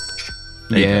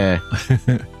 Yeah.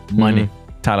 Money.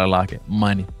 Tyler Lockett.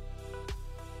 Money.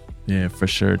 Yeah, for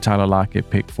sure. Tyler Lockett,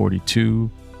 pick 42.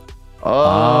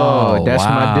 Oh, that's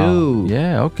wow. my dude.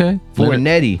 Yeah, okay.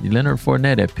 Leonard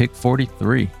Fournette at pick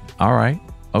 43. All right.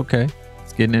 Okay.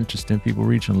 It's getting interesting. People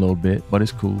reaching a little bit, but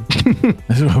it's cool.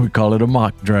 That's why we call it a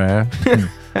mock draft.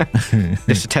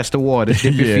 Just to test the water.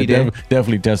 Dip your feet in.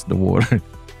 Definitely test the water.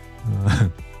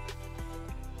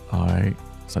 All right.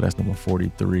 So that's number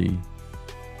 43.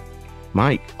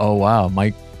 Mike. Oh, wow.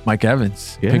 Mike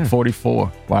Evans. Yeah. Pick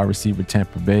 44. Wide receiver,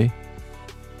 Tampa Bay.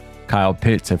 Kyle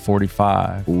Pitts at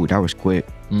 45. Ooh, that was quick.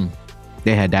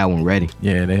 They had that one ready.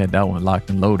 Yeah, they had that one locked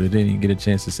and loaded. They didn't even get a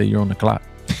chance to say you're on the clock.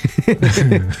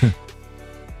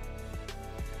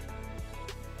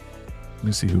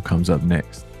 Let's see who comes up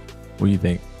next. What do you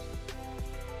think?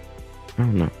 I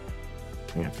don't know.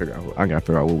 I gotta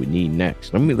figure out what we need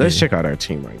next. Let's check out our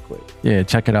team right quick. Yeah,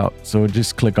 check it out. So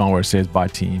just click on where it says by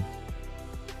team.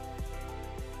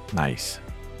 Nice.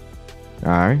 All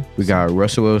right. We got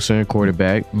Russell Wilson,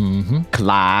 quarterback. Mm-hmm.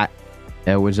 Clyde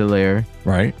Edwards-Helaire.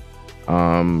 Right.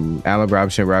 Allen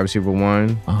Robinson, wide receiver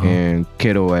 1, and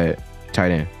Kittle at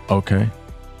tight end. Okay.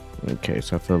 Okay,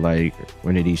 so I feel like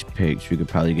one of these picks, we could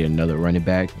probably get another running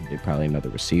back and probably another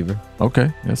receiver.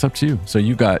 Okay, that's up to you. So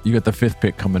you got the 5th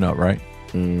pick coming up, right?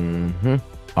 Mm-hmm.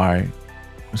 All right.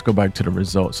 Let's go back to the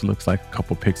results. It looks like a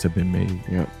couple picks have been made.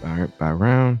 Yep. All right, by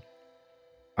round.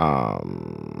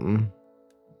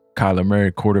 Kyler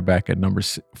Murray, quarterback at number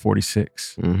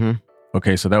 46. Mm-hmm.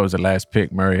 Okay, so that was the last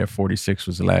pick. Murray at 46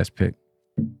 was the last pick.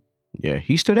 Yeah,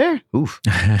 he's still there? Oof.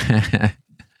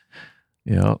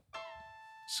 Yep.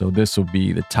 So this will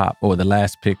be the top or the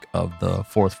last pick of the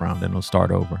 4th round. Then it'll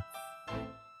start over.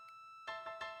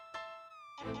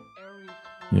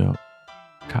 Yep.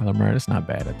 Kyler Murray, that's not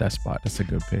bad at that spot. That's a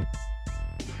good pick.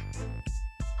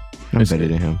 I'm better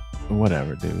than him.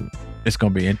 Whatever, dude. It's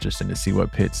going to be interesting to see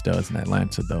what Pitts does in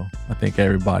Atlanta, though. I think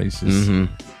everybody's just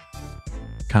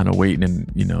kind of waiting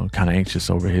and, kind of anxious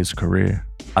over his career.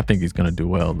 I think he's going to do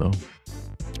well, though.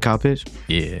 Kyle Pitts?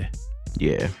 Yeah.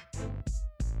 Yeah.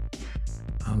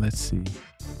 Let's see.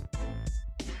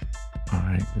 All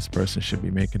right. This person should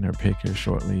be making their pick here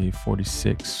shortly.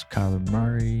 46, Kyler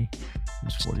Murray.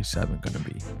 Who's 47 going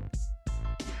to be?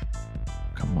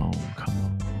 Come on.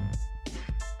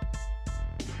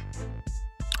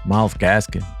 Myles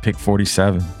Gaskin, pick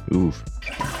 47. Oof.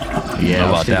 Yeah,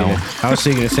 about that one. I was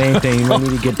thinking the same thing. You want me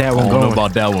to get that one I going? don't know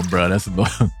about that one, bro. That's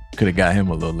could have got him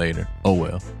a little later. Oh,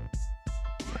 well.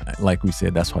 Like we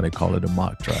said, that's why they call it a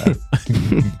mock draft.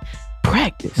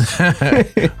 Practice.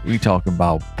 We talking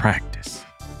about practice.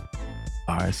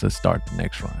 All right, so let's start the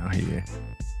next round here.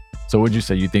 So what'd you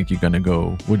say? You think you're going to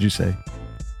go, what'd you say?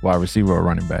 Wide receiver or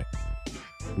running back?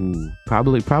 Ooh,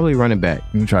 probably running back.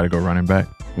 You can try to go running back.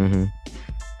 Mm-hmm.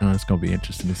 It's going to be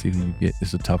interesting to see who you get.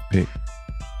 It's a tough pick.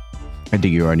 I think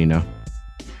you already know.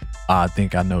 I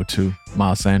think I know too.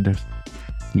 Miles Sanders.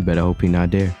 You better hope he's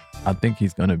not there. I think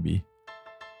he's going to be.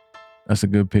 That's a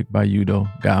good pick by you, though.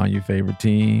 Guy on your favorite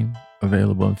team,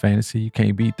 available in fantasy. You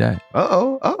can't beat that.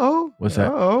 Uh-oh. What's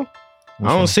that? Uh-oh.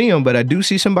 I don't see him, but I do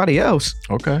see somebody else.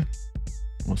 Okay.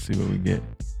 We'll see what we get.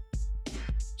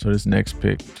 So this next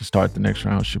pick to start the next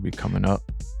round should be coming up.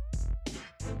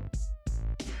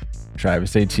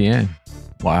 Travis Etienne.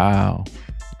 Wow.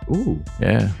 Ooh.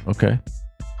 Yeah. Okay.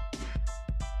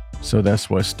 So that's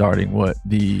what's starting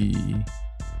the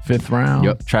 5th round?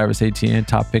 Yep. Travis Etienne,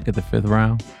 top pick of the 5th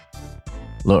round.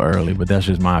 A little early, but that's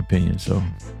just my opinion. So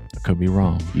I could be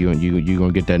wrong. You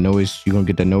gonna get that noise? You gonna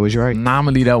get that noise right? Nah, I'm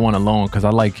gonna leave that one alone because I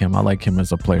like him. I like him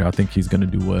as a player. I think he's gonna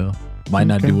do well. Might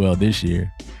not do well this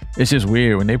year. It's just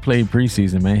weird when they played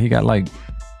preseason, man. He got like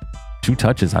 2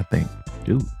 touches, I think.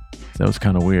 Dude. So it was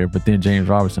kind of weird. But then James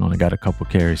Robinson only got a couple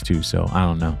carries too. So I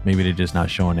don't know. Maybe they're just not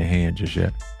showing their hand just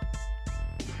yet.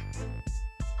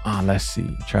 Let's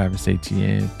see. Travis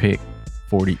Etienne, pick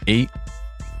 48.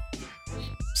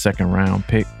 2nd round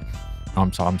pick.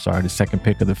 I'm sorry. The 2nd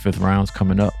pick of the 5th round's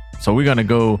coming up. So we're going to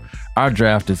go. Our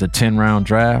draft is a 10-round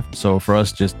draft. So for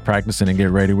us just practicing and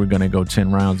get ready, we're going to go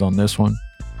 10 rounds on this one.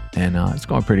 And it's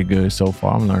going pretty good so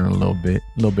far. I'm learning a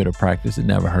little bit of practice. It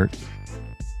never hurts.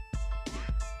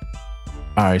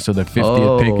 All right, so the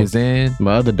 50th pick is in.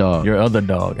 My other dog. Your other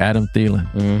dog, Adam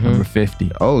Thielen, number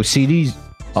 50. Oh, CD's.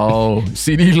 Oh,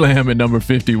 CD Lamb at number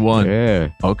 51. Yeah.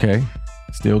 Okay.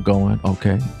 Still going.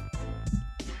 Okay.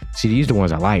 See, these the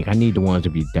ones I like. I need the ones to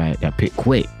be that pick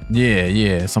quick.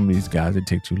 Yeah. Some of these guys, it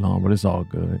take too long, but it's all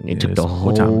good. It took the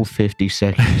whole 50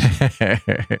 seconds.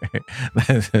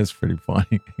 That's pretty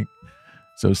funny.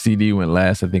 So CD went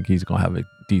last. I think he's going to have a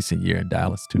decent year in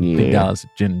Dallas, too. Yeah. I think Dallas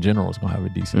in general is going to have a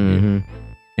decent year.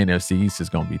 NFC East is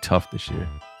going to be tough this year.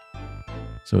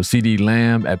 So CD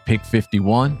Lamb at pick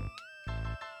 51.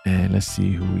 And let's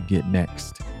see who we get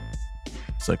next.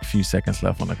 It's like a few seconds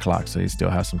left on the clock, so he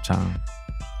still has some time.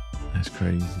 That's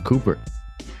crazy. Cooper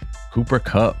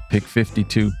Kupp, pick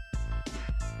 52.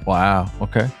 Wow.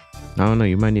 Okay. I don't know.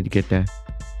 You might need to get that.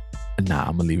 Nah,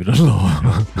 I'm going to leave it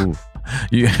alone. Oof.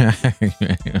 Yeah.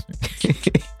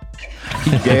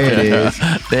 There it is.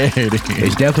 There it is.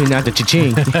 It's definitely not the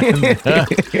cha-ching.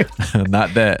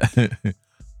 Not that.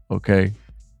 Okay.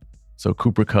 So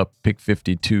Cooper Kupp, pick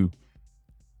 52.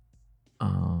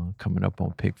 Coming up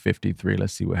on pick 53.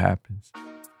 Let's see what happens.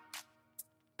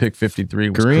 Pick 53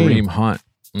 was Kareem Hunt.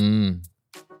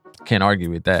 Can't argue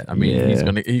with that. I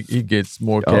mean, he gets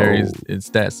more carries and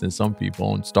stats than some people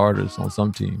on starters on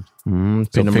some teams. So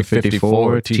pick number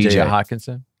 54, TJ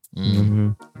Hawkinson.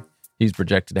 He's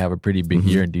projected to have a pretty big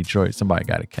year in Detroit. Somebody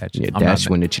got to catch it. Yeah, that's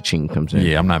when the cha-ching comes in.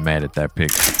 Yeah, I'm not mad at that pick.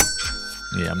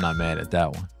 Yeah, I'm not mad at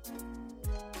that one.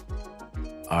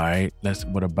 All right,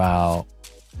 what about,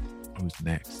 who's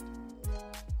next?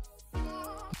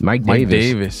 Mike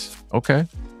Davis. Okay.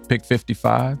 Pick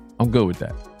 55. I'm good with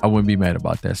that. I wouldn't be mad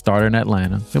about that. Starter in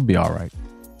Atlanta. He'll be all right.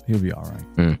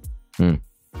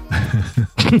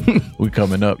 We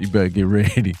coming up. You better get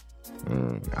ready.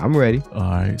 I'm ready. All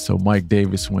right. So Mike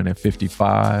Davis went at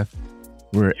 55.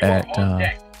 We're at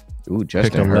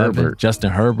Justin Herbert. Justin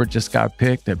Herbert just got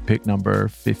picked at pick number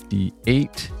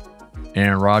 58.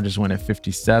 Aaron Rodgers went at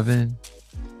 57.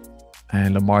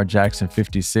 And Lamar Jackson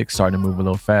 56, starting to move a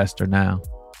little faster now.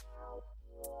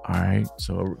 All right.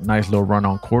 So a nice little run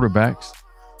on quarterbacks.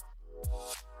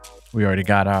 We already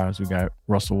got ours. We got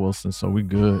Russell Wilson, so we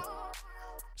good.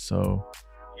 So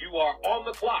you are on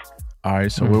the clock. All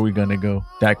right, so where we gonna go?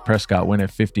 Dak Prescott went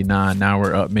at 59. Now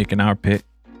we're up making our pick.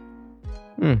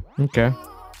 Okay.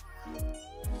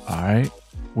 All right.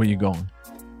 Where you going?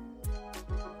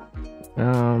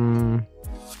 No.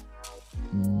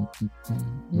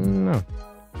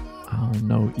 I don't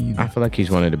know either. I feel like he's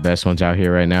one of the best ones out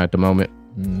here right now at the moment.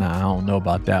 Nah, I don't know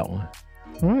about that one.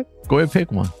 What? Go ahead,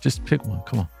 pick one. Just pick one.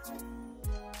 Come on.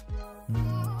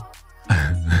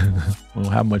 We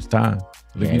don't have much time.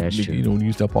 Yeah, that's true. You don't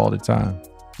use up all the time.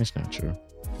 That's not true.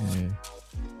 Yeah.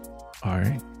 All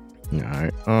right.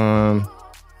 Yeah,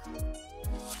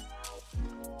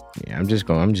 I'm just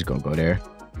gonna go there.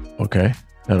 Okay.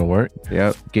 That'll work.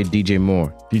 Yep. Get DJ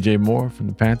Moore. DJ Moore from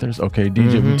the Panthers. Okay,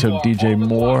 DJ. We took DJ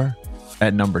Moore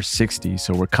at number 60.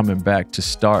 So we're coming back to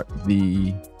start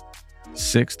the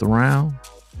 6th round.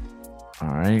 All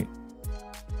right.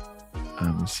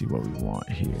 Let me see what we want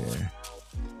here.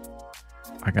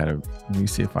 Let me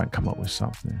see if I can come up with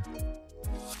something.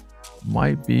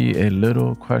 Might be a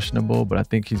little questionable, but I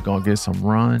think he's going to get some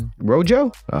run.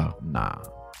 Rojo? Oh. Nah.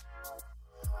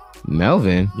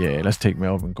 Melvin? Yeah, let's take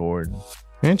Melvin Gordon.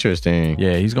 Interesting.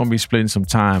 Yeah, he's going to be splitting some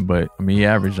time, but I mean, he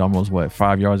averaged almost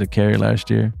 5 yards a carry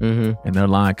last year, and their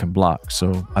line can block.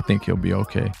 So I think he'll be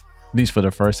okay, at least for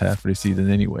the first half of the season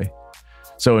anyway.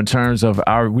 So in terms of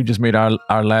we just made our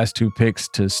last two picks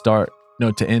to end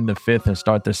the 5th and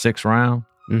start the 6th round.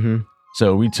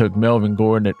 So we took Melvin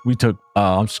Gordon. We took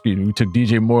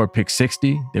DJ Moore at pick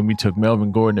 60. Then we took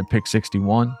Melvin Gordon at pick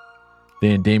 61.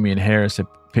 Then Damian Harris at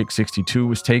pick 62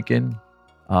 was taken.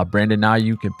 Brandon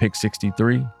Ayuk at pick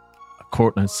 63.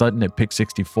 Cortland Sutton at pick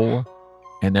 64.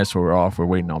 And that's where we're off. We're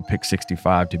waiting on pick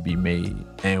 65 to be made.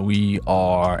 And we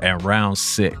are at round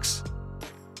 6.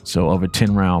 So of a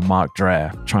 10-round mock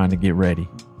draft, trying to get ready.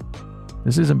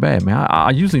 This isn't bad, man.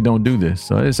 I usually don't do this,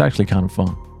 so it's actually kind of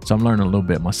fun. So I'm learning a little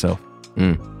bit myself.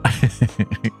 All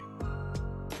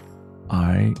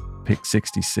right, pick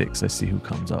 66. Let's see who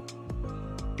comes up.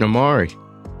 Amari.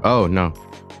 Oh, no.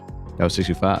 That was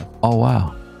 65. Oh,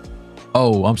 wow.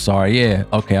 Oh, I'm sorry. Yeah.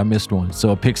 Okay, I missed one.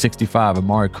 So pick 65,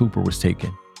 Amari Cooper was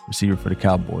taken. Receiver for the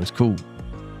Cowboys. Cool.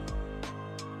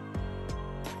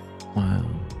 Wow.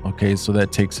 Okay, so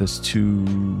that takes us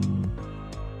to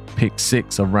pick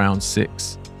 6 of round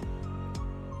 6.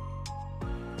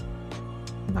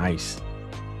 Nice.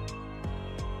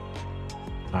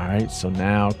 All right, so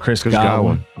now Chris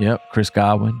Godwin. Yep, Chris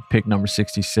Godwin, pick number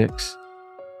 66.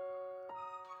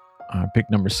 Pick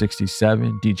number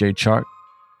 67, DJ Chark.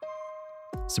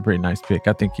 It's a pretty nice pick.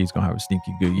 I think he's going to have a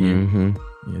sneaky good year.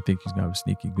 Yeah, I think he's going to have a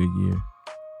sneaky good year.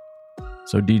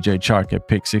 So DJ Chark at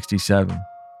pick 67.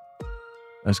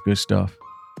 That's good stuff.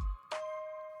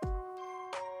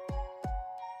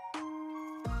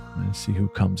 Let's see who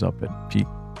comes up at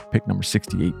pick number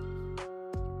 68.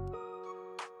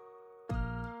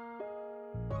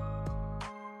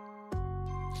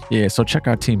 Yeah, so check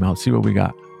our team out. See what we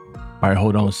got. All right,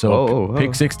 hold on. So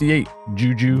pick 68,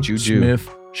 Juju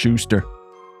Smith-Schuster.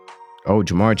 Oh,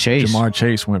 Jamar Chase. Jamar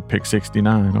Chase went pick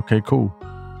 69. Okay, cool.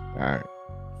 All right.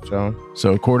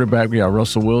 So quarterback, we got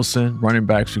Russell Wilson. Running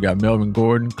backs, we got Melvin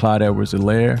Gordon, Clyde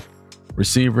Edwards-Helaire.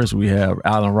 Receivers, we have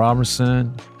Allen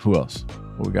Robinson. Who else?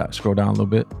 What we got? Scroll down a little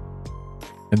bit.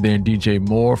 And then DJ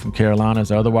Moore from Carolina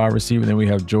as our other wide receiver. Then we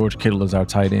have George Kittle as our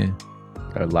tight end.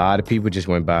 A lot of people just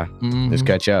went by. Let's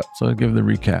catch up. So let's give the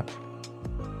recap.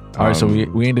 All right, so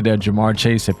we ended at Jamar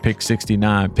Chase at pick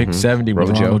 69. Pick 70 was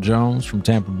Ronald Jones from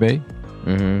Tampa Bay.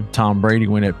 Tom Brady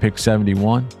went at pick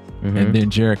 71. And then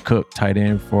Jared Cook, tight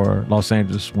end for Los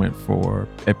Angeles, went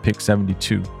at pick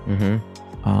 72.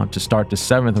 To start the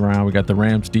 7th round, we got the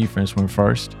Rams defense went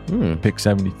first, pick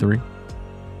 73.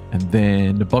 And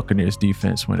then the Buccaneers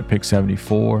defense went at pick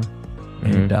 74.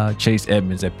 And Chase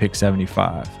Edmonds at pick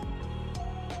 75.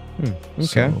 Okay.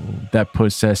 So that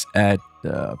puts us at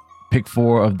Pick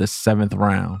 4 of the 7th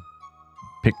round.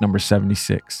 Pick number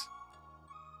 76.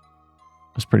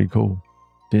 That's pretty cool.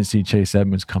 Didn't see Chase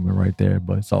Edmonds coming right there,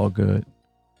 but it's all good.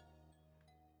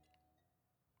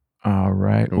 All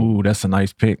right. Ooh, that's a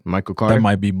nice pick. Michael Carter. That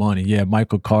might be money. Yeah,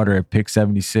 Michael Carter at pick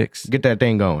 76. Get that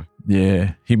thing going.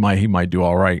 Yeah, he might do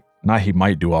all right. Not he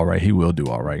might do all right. He will do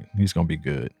all right. He's gonna be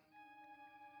good.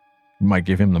 We might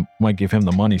give him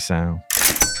the money sound.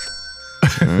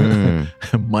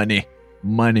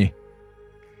 Money.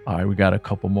 All right, we got a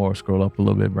couple more. Scroll up a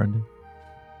little bit, Brendan.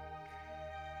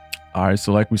 All right,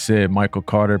 so like we said, Michael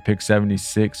Carter, pick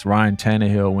 76. Ryan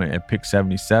Tannehill went at pick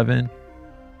 77.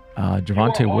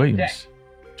 Javonte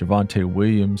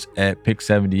Williams at pick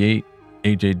 78.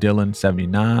 AJ Dillon,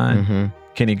 79. Mm-hmm.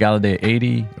 Kenny Galladay,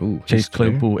 80. Ooh, Chase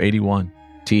Claypool, 81.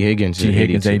 T. Higgins,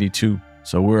 82.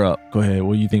 So we're up. Go ahead.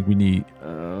 What do you think we need?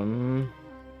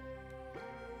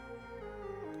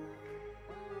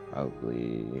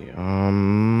 Probably.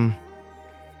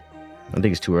 I think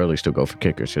it's too early to still go for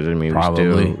kickers. Because I mean,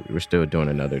 we're still doing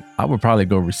another. I would probably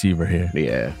go receiver here.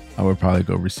 Yeah. I would probably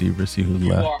go receiver. See who's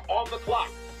You left. are on the clock.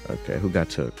 Okay, who got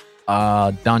took?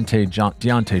 Deontay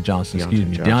Johnson.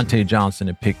 Deontay Johnson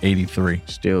at pick 83.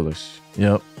 Steelers.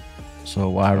 Yep. So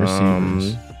wide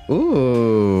receivers.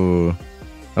 Ooh,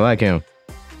 I like him.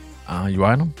 You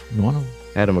want him? You want him?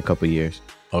 Had him a couple years.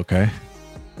 Okay.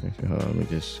 Let me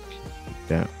just keep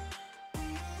that.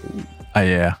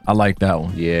 Yeah, I like that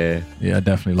one. Yeah. Yeah, I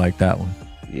definitely like that one.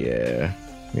 Yeah.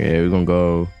 We're gonna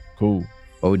go Cool.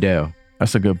 Odell.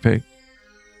 That's a good pick.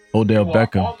 Odell You are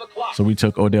Beckham. on the clock. So we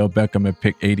took Odell Beckham at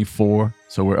pick 84.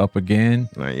 So we're up again.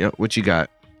 All right, yep. What you got?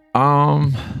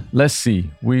 Let's see.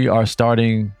 We are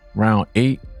starting round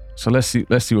 8. So let's see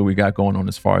what we got going on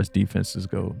as far as defenses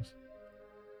goes.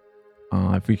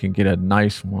 If we can get a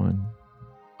nice one.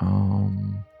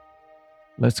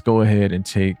 Let's go ahead and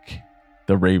take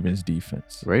the Ravens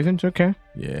defense. Ravens, okay.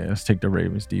 Yeah, let's take the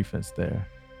Ravens defense there.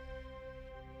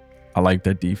 I like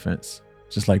that defense.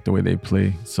 Just like the way they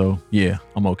play. So yeah,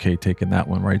 I'm okay taking that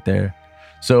one right there.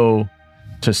 So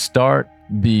to start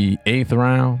the 8th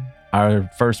round, our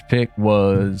first pick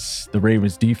was the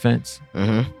Ravens defense.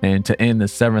 Mm-hmm. And to end the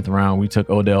 7th round, we took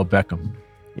Odell Beckham.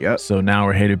 Yep. So now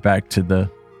we're headed back to the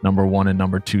number 1 and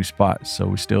number 2 spots. So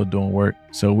we're still doing work.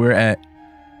 So we're at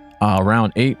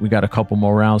round 8. We got a couple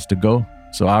more rounds to go.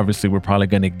 So obviously we're probably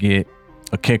going to get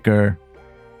a kicker,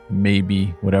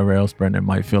 maybe whatever else Brendan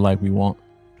might feel like we want.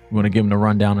 We want to give him the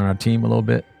rundown on our team a little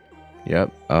bit. Yep.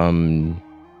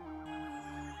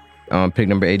 Pick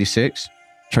number 86.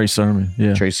 Trey Sermon.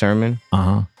 Yeah. Trey Sermon.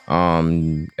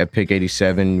 At pick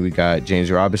 87, we got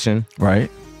James Robinson. Right.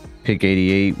 Pick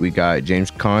 88, we got James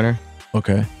Conner.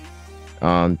 Okay.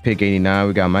 Pick 89,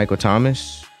 we got Michael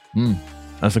Thomas.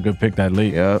 That's a good pick that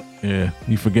late. Yep. Yeah.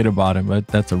 You forget about him, but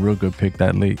that's a real good pick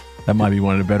that late. That might be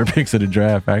one of the better picks of the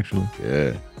draft, actually.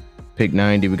 Yeah. Pick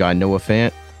 90, we got Noah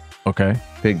Fant. Okay.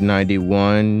 Pick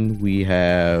 91, we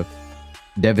have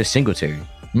Devin Singletary.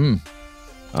 I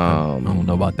don't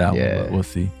know about that one, but we'll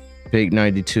see. Pick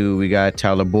 92, we got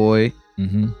Tyler Boyd.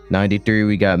 93,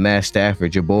 we got Matt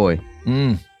Stafford, your boy.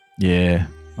 Yeah,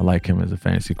 I like him as a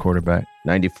fantasy quarterback.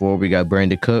 94, we got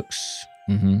Brandon Cooks.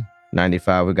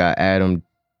 95, we got Adam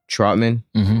Trotman.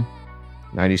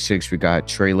 96, we got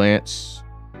Trey Lance.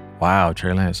 Wow,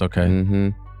 Trey Lance.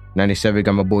 Okay. 97, we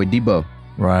got my boy Debo.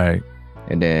 Right.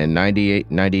 And then 98,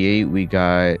 we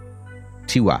got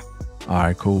T.Y. All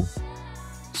right, cool.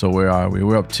 So where are we?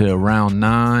 We're up to round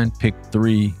 9, pick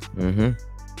 3.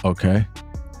 Okay.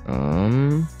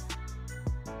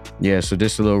 Yeah, so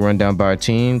just a little rundown by our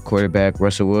team. Quarterback,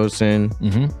 Russell Wilson.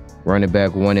 Running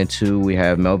back 1 and 2, we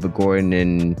have Melvin Gordon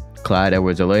and Clyde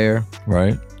Edwards-Helaire.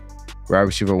 Right. Wide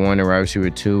receiver 1 and wide receiver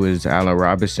 2 is Allen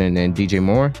Robinson and DJ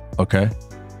Moore. Okay.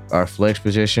 Our flex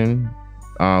position,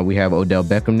 we have Odell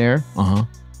Beckham there.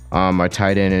 Our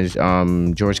tight end is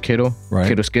George Kittle. Right.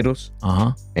 Kittle Skittles.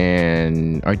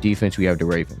 And our defense, we have the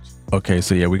Ravens. Okay,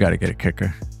 so yeah, we got to get a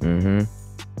kicker.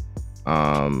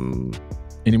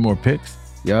 Any more picks?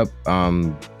 Yep.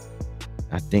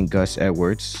 I think Gus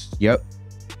Edwards. Yep.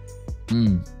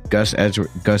 Gus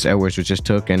Edwards was just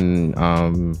took in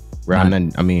round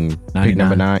 99. Pick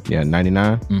number 9. Yeah,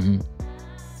 99.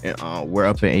 And we're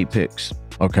up in 8 picks.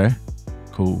 Okay.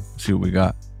 Cool. See what we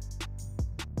got.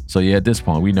 So yeah, at this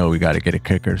point, we know we got to get a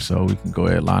kicker, so we can go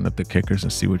ahead and line up the kickers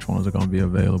and see which ones are going to be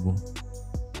available.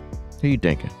 Who you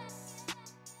thinking?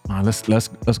 Let's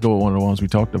go with one of the ones we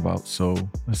talked about. So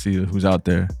let's see who's out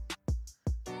there.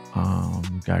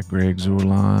 We got Greg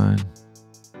Zuerlein,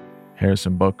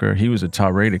 Harrison Butker. He was a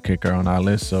top rated kicker on our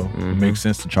list, so it makes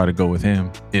sense to try to go with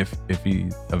him if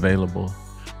he's available.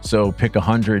 So pick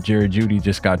 100. Jerry Jeudy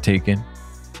just got taken.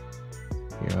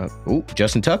 Yeah. Ooh,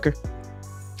 Justin Tucker.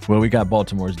 Well, we got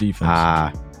Baltimore's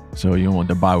defense. So you don't want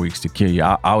the bye weeks to kill you.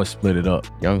 I would split it up.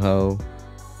 Young Ho.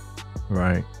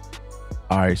 Right.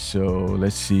 All right, so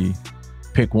let's see.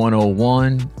 Pick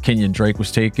 101, Kenyon Drake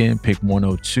was taken. Pick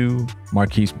 102,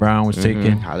 Marquise Brown was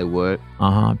taken. Hollywood.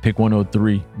 Pick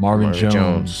 103, Marvin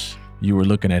Jones. You were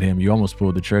looking at him. You almost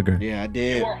pulled the trigger. Yeah, I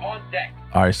did. You are on deck.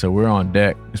 All right, so we're on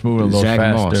deck. Let's move a little Zach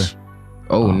faster. Moss.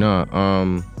 Oh,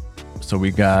 no. So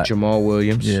we got Jamal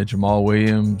Williams. Yeah, Jamal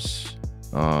Williams.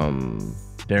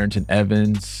 Darrington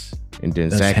Evans. And then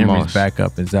That's Zach Henry's Moss.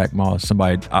 backup and Zach Moss.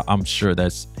 Somebody, I'm sure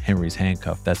that's Henry's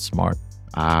handcuff. That's smart.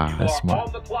 That's smart.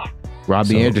 On the clock.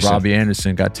 Robbie Anderson. Robbie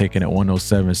Anderson got taken at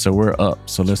 107. So we're up.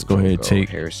 So let's go ahead and take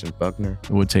Harrison Buckner.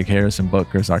 We'll take Harrison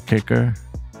Buckner as our kicker.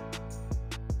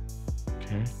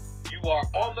 Okay. You are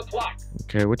on the clock.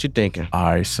 Okay, what you thinking? All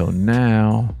right, so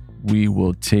now we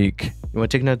will take. You want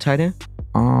to take another tight end?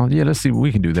 Yeah, let's see.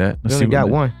 We can do that. Let's We see. only got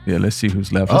one. Yeah, let's see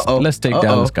who's left. Let's take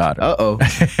Dallas Goedert. Uh-oh.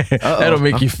 That'll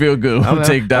make you feel good. We'll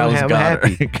take Dallas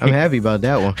Goedert. I'm happy about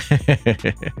that one.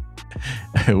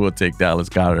 We'll take Dallas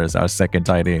Goedert as our second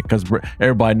tight end because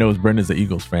everybody knows Brendan's an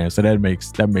Eagles fan, so that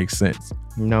makes sense.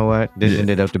 You know what? This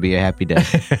ended up to be a happy day.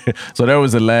 So that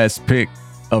was the last pick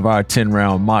of our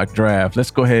 10-round mock draft.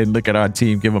 Let's go ahead and look at our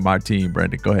team. Give them our team,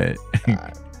 Brendan. Go ahead. All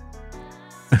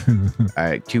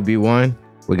right, QB1,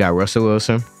 we got Russell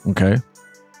Wilson. Okay.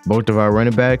 Both of our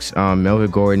running backs,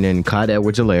 Melvin Gordon and Clyde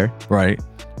Edwards-Helaire. Right.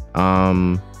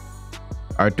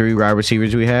 Our three wide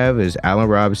receivers we have is Allen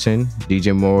Robinson,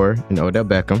 DJ Moore, and Odell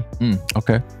Beckham.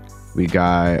 Okay. We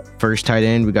got first tight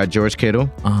end, we got George Kittle.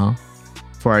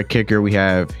 For our kicker, we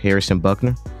have Harrison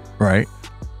Buckner. Right.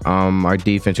 Our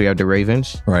defense, we have the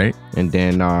Ravens. Right. And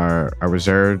then our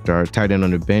reserve, our tight end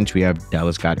on the bench, we have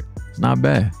Dallas Goedert. It's not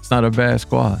bad. It's not a bad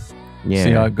squad. Yeah.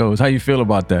 See how it goes. How you feel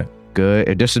about that? Good.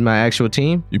 If this is my actual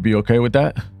team, You be okay with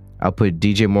that? I'll put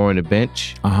DJ Moore on the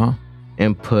bench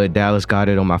and put Dallas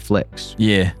Goedert on my flex.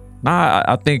 Yeah. Nah,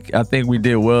 I think we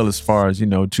did well as far as,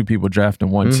 two people drafting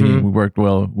one team. We worked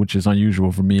well, which is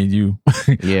unusual for me and you.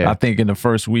 Yeah. I think in the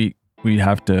first week, we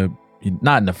have to,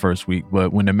 not in the first week,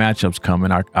 but when the matchups come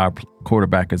and our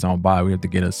quarterback is on bye, we have to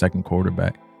get a second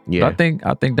quarterback. Yeah. But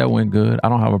I think that went good. I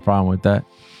don't have a problem with that.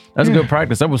 That's good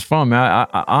practice. That was fun, man.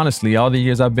 I honestly, all the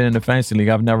years I've been in the fantasy league,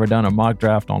 I've never done a mock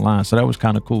draft online. So that was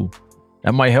kind of cool.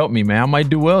 That might help me, man. I might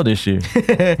do well this year.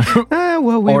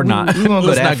 Or not. We won't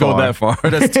Let's go not go that far.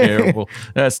 That's terrible.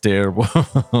 That's terrible.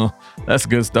 That's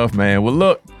good stuff, man. Well,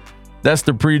 look, that's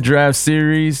the pre-draft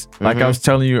series. Like I was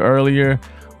telling you earlier,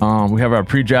 we have our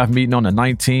pre-draft meeting on the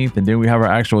 19th, and then we have our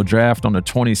actual draft on the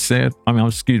 26th. On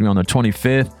the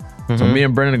 25th. So me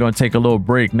and Brendan are going to take a little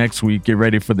break next week, get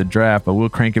ready for the draft, but we'll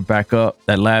crank it back up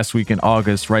that last week in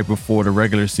August, right before the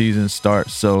regular season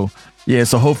starts. So yeah,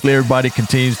 so hopefully everybody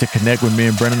continues to connect with me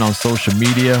and Brendan on social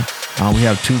media. We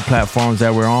have 2 platforms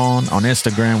that we're on. On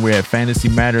Instagram, we're at Fantasy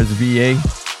Matters VA.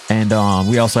 And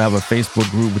we also have a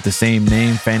Facebook group with the same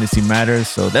name, Fantasy Matters.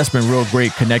 So that's been real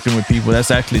great connecting with people.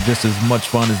 That's actually just as much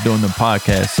fun as doing the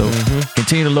podcast. So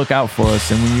continue to look out for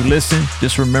us. And when you listen,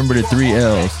 just remember the 3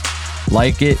 L's.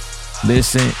 Like it,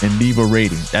 listen, and leave a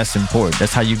rating. That's important.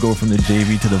 That's how you go from the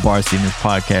JV to the varsity in this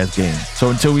podcast game.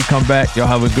 So until we come back, y'all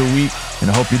have a good week, and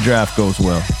I hope your draft goes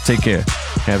well. Take care.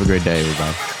 Have a great day,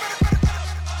 everybody.